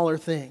smaller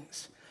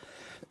things.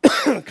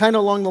 Kind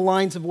of along the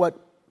lines of what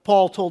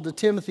Paul told to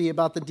Timothy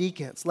about the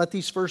deacons. Let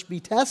these first be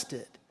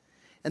tested,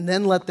 and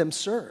then let them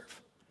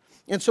serve.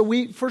 And so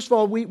first of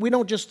all, we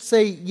don't just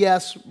say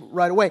yes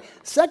right away.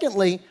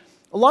 Secondly,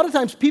 a lot of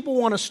times people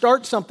want to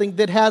start something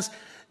that has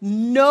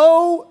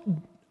no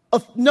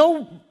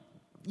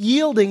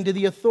yielding to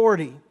the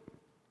authority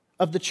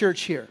of the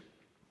church here.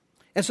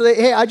 And so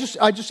I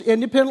just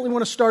independently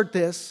want to start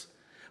this,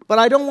 but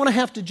I don't want to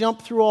have to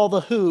jump through all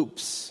the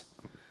hoops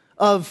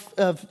of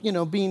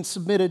being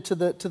submitted to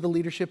the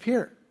leadership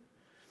here.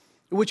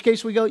 In which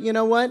case we go, you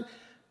know what?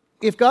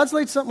 If God's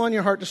laid something on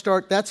your heart to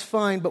start, that's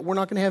fine, but we're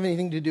not going to have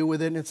anything to do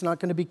with it, and it's not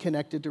going to be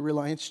connected to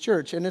Reliance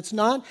Church. And it's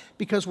not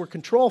because we're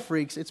control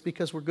freaks, it's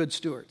because we're good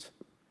stewards.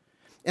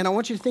 And I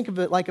want you to think of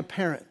it like a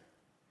parent.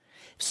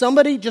 If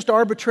somebody just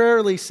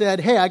arbitrarily said,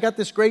 hey, I got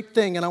this great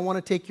thing, and I want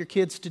to take your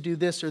kids to do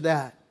this or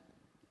that,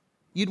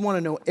 you'd want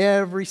to know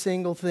every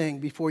single thing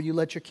before you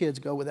let your kids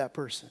go with that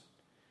person.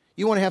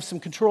 You want to have some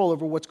control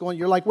over what's going on.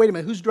 You're like, wait a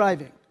minute, who's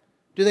driving?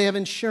 Do they have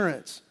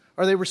insurance?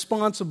 Are they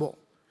responsible?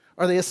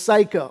 Are they a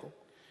psycho?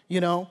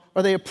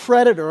 Are they a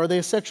predator? Are they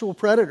a sexual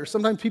predator?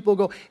 Sometimes people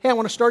go, hey, I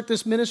want to start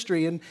this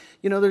ministry, and,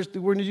 we're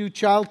going to do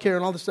childcare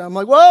and all this stuff. I'm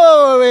like,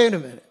 whoa, wait a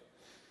minute.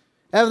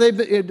 Have they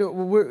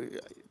been,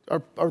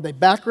 are they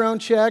background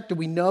checked? Do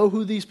we know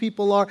who these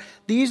people are?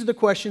 These are the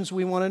questions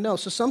we want to know.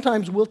 So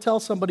sometimes we'll tell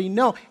somebody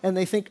no, and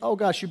they think, oh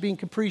gosh, you're being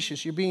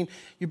capricious. You're being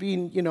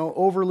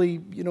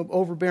overly,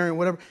 overbearing,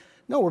 whatever.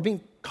 No, we're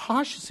being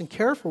cautious and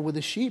careful with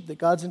the sheep that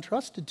God's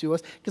entrusted to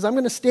us, because I'm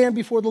going to stand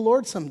before the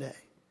Lord someday,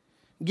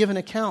 give an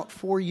account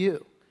for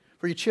you,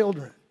 for your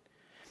children.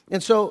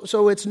 And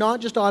so it's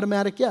not just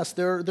automatic yes.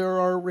 There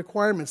are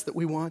requirements that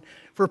we want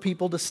for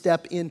people to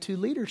step into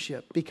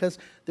leadership, because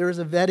there is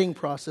a vetting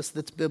process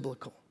that's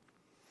biblical.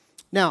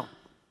 Now,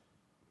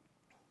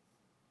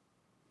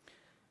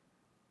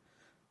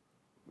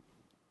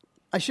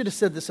 I should have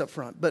said this up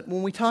front, but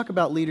when we talk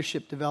about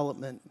leadership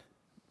development,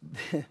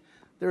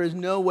 there is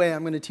no way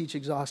I'm going to teach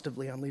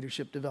exhaustively on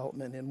leadership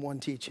development in one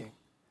teaching.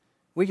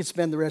 We could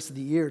spend the rest of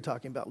the year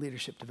talking about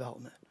leadership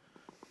development.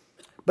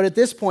 But at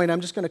this point,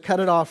 I'm just going to cut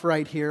it off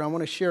right here. I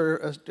want to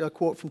share a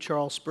quote from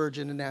Charles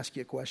Spurgeon and ask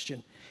you a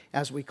question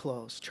as we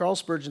close. Charles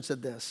Spurgeon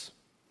said this: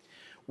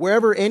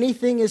 wherever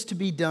anything is to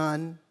be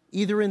done,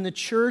 either in the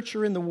church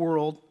or in the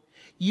world,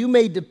 you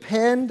may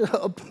depend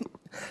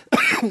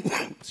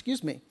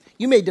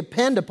you may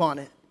depend upon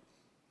it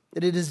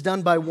that it is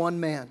done by one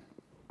man,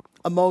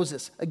 a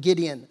Moses, a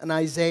Gideon, an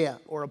Isaiah,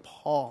 or a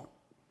Paul.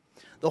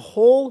 The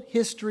whole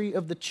history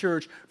of the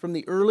church from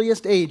the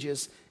earliest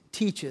ages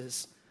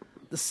teaches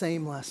the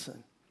same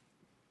lesson.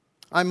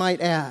 I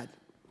might add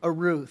a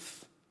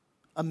Ruth,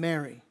 a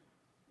Mary,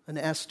 an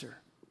Esther.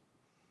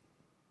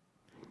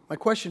 My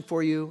question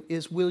for you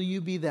is, will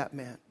you be that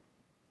man?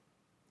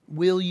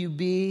 Will you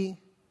be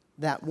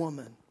that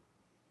woman?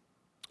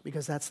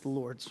 Because that's the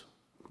Lord's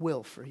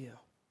will for you.